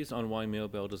theories on why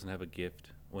Mirabel doesn't have a gift,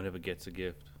 or never gets a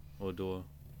gift or a door?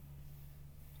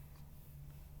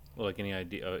 Or like any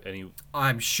idea? Any?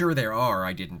 I'm sure there are.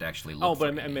 I didn't actually look. Oh,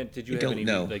 but I meant, did you have any?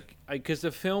 Know. Like, because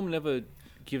the film never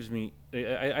gives me.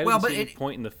 I don't see any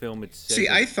point in the film.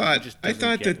 I thought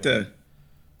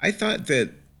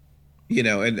that,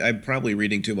 and I'm probably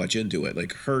reading too much into it.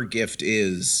 Like, her gift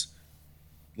is,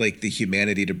 like, the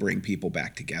humanity to bring people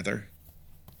back together.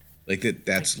 Like,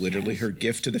 that's literally her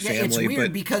gift to the family. It's weird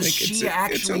but because she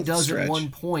actually does stretch. at one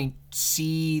point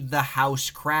see the house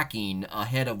cracking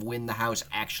ahead of when the house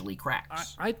actually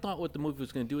cracks. I thought what the movie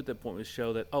was going to do at that point was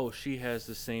show that, she has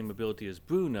the same ability as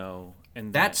Bruno,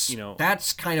 and that's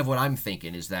kind of what I'm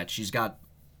thinking, is that she's got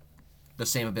the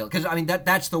same ability. Because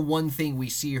that's the one thing we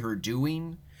see her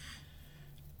doing.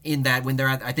 In that when they're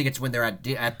I think it's when they're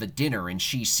at the dinner and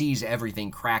she sees everything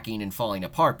cracking and falling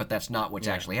apart, but that's not what's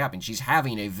actually happening. She's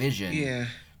having a vision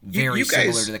very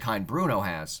similar to the kind Bruno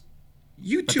has.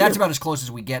 But that's about as close as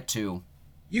we get to.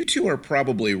 You two are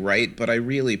probably right, but I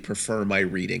really prefer my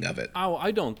reading of it. Oh,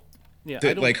 I don't. Yeah,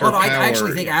 I don't. Like her power, I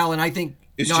actually think, Alan. I think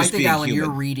Alan, human.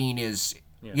 your reading is.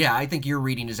 Yeah, I think your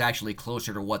reading is actually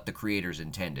closer to what the creators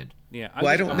intended. Yeah,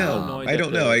 I don't know. I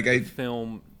don't know. The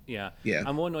film. Yeah.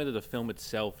 I'm more annoyed that the film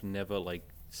itself never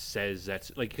says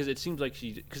that's because it seems like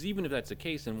because even if that's the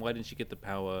case, then why didn't she get the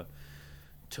power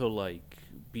to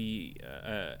be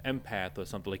empath or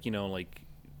something,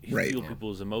 feel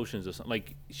people's emotions or something,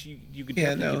 you could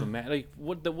definitely imagine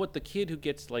what the kid who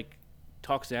gets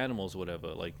talks to animals or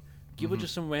whatever, give her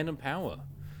just some random power.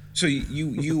 So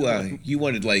you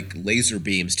wanted laser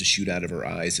beams to shoot out of her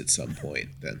eyes at some point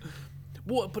then.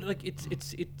 Well, but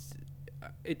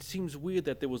it seems weird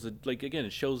that there was again,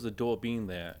 it shows the door being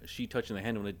there, she touching the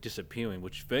handle and it disappearing,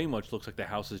 which very much looks like the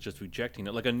house is just rejecting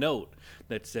it, like a note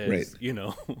that says, you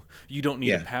don't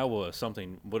need a power or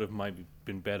something. Would have might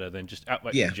been better than just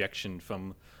outright rejection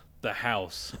from the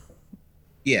house.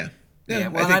 Yeah,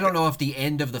 well, I don't know if the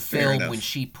end of the film when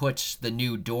she puts the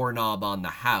new doorknob on the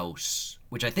house,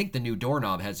 which I think the new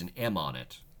doorknob has an M on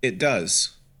it. It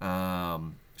does.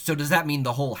 So does that mean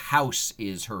the whole house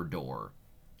is her door?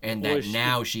 And that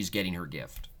now she's getting her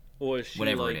gift. Or is she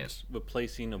whatever it is.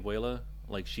 Replacing Abuela?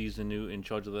 She's the new in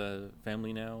charge of the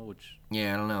family now, which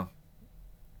I don't know.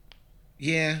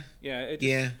 Yeah.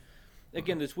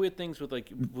 Again, there's weird things with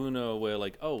Bruno where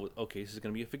this is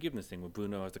gonna be a forgiveness thing where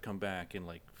Bruno has to come back and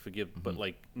forgive, but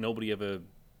nobody ever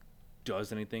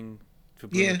does anything for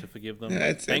Bruno to forgive them.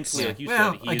 Thankfully, like you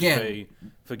said, he is very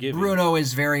forgiving. Bruno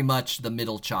is very much the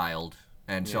middle child,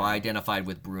 and so I identified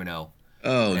with Bruno.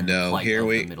 Oh no! Here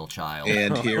we middle child,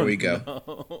 and here we go.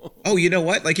 No. Oh, you know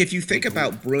what? If you think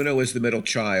about Bruno as the middle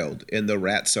child in the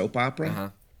rat soap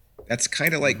opera, that's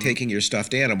kind of like taking your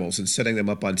stuffed animals and setting them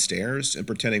up on stairs and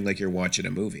pretending like you're watching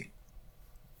a movie.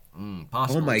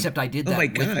 Possible. Except I did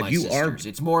that with my sisters.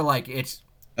 It's more like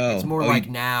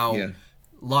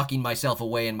locking myself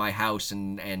away in my house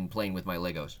and playing with my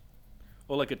Legos.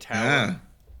 Or like a tower.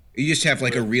 You just have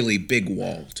a really big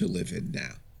wall to live in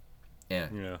now. Yeah.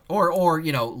 Yeah. Or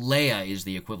Leia is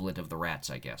the equivalent of the rats,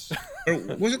 I guess. Or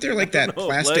wasn't there like that Oh,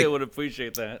 plastic? Leia would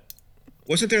appreciate that.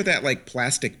 Wasn't there that like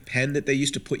plastic pen that they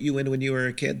used to put you in when you were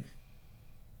a kid?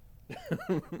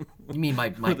 You mean my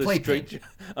With a playpen? straight,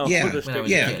 Yeah, with a when I straight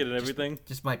was a jacket kid. and everything.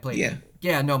 Just my playpen. Yeah.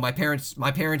 Yeah, no, my parents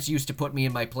used to put me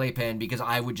in my playpen because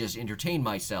I would just entertain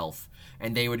myself,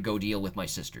 and they would go deal with my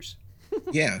sisters.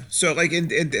 Yeah. So like, and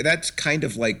that's kind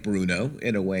of like Bruno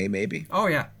in a way, maybe. Oh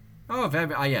yeah. Oh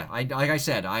yeah. Like I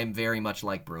said, I'm very much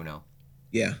like Bruno,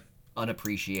 Yeah.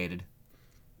 unappreciated.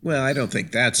 Well, I don't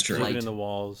think that's true. Living in the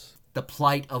walls. The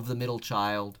plight of the middle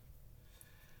child.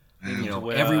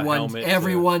 Wear a helmet,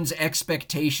 Everyone's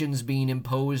expectations being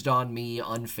imposed on me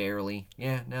unfairly.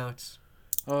 Yeah, no, it's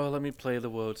Oh, let me play the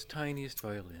world's tiniest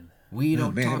violin. we Oh,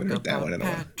 don't man, I talk haven't heard that about one in a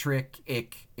while. Patrick.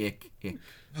 Ick.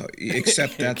 Oh,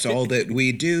 except that's all that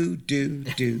we do.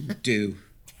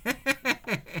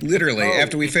 Literally,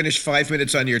 after we finish 5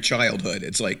 minutes on your childhood,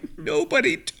 it's like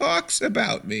nobody talks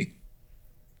about me.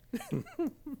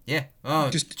 Yeah. Oh,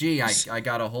 Just- gee, I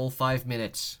got a whole 5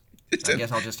 minutes. It's I a-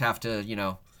 guess I'll just have to,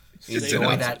 It's enjoy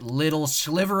enough. that little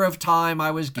sliver of time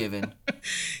I was given.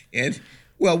 And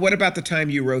well, what about the time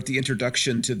you wrote the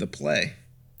introduction to the play?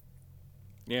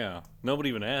 Yeah. Nobody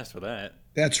even asked for that.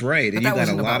 That's right, and But you that got a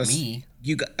wasn't lot about of. me.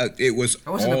 You got it was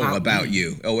wasn't all about about me.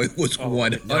 you. Oh, it was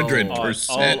 100%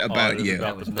 all about is you. about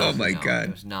That was Oh nothing. my No, it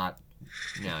God! was not.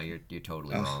 No, you're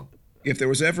totally wrong. If there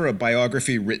was ever a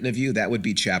biography written of you, that would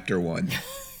be chapter 1.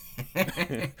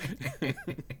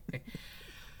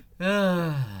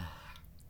 Ah.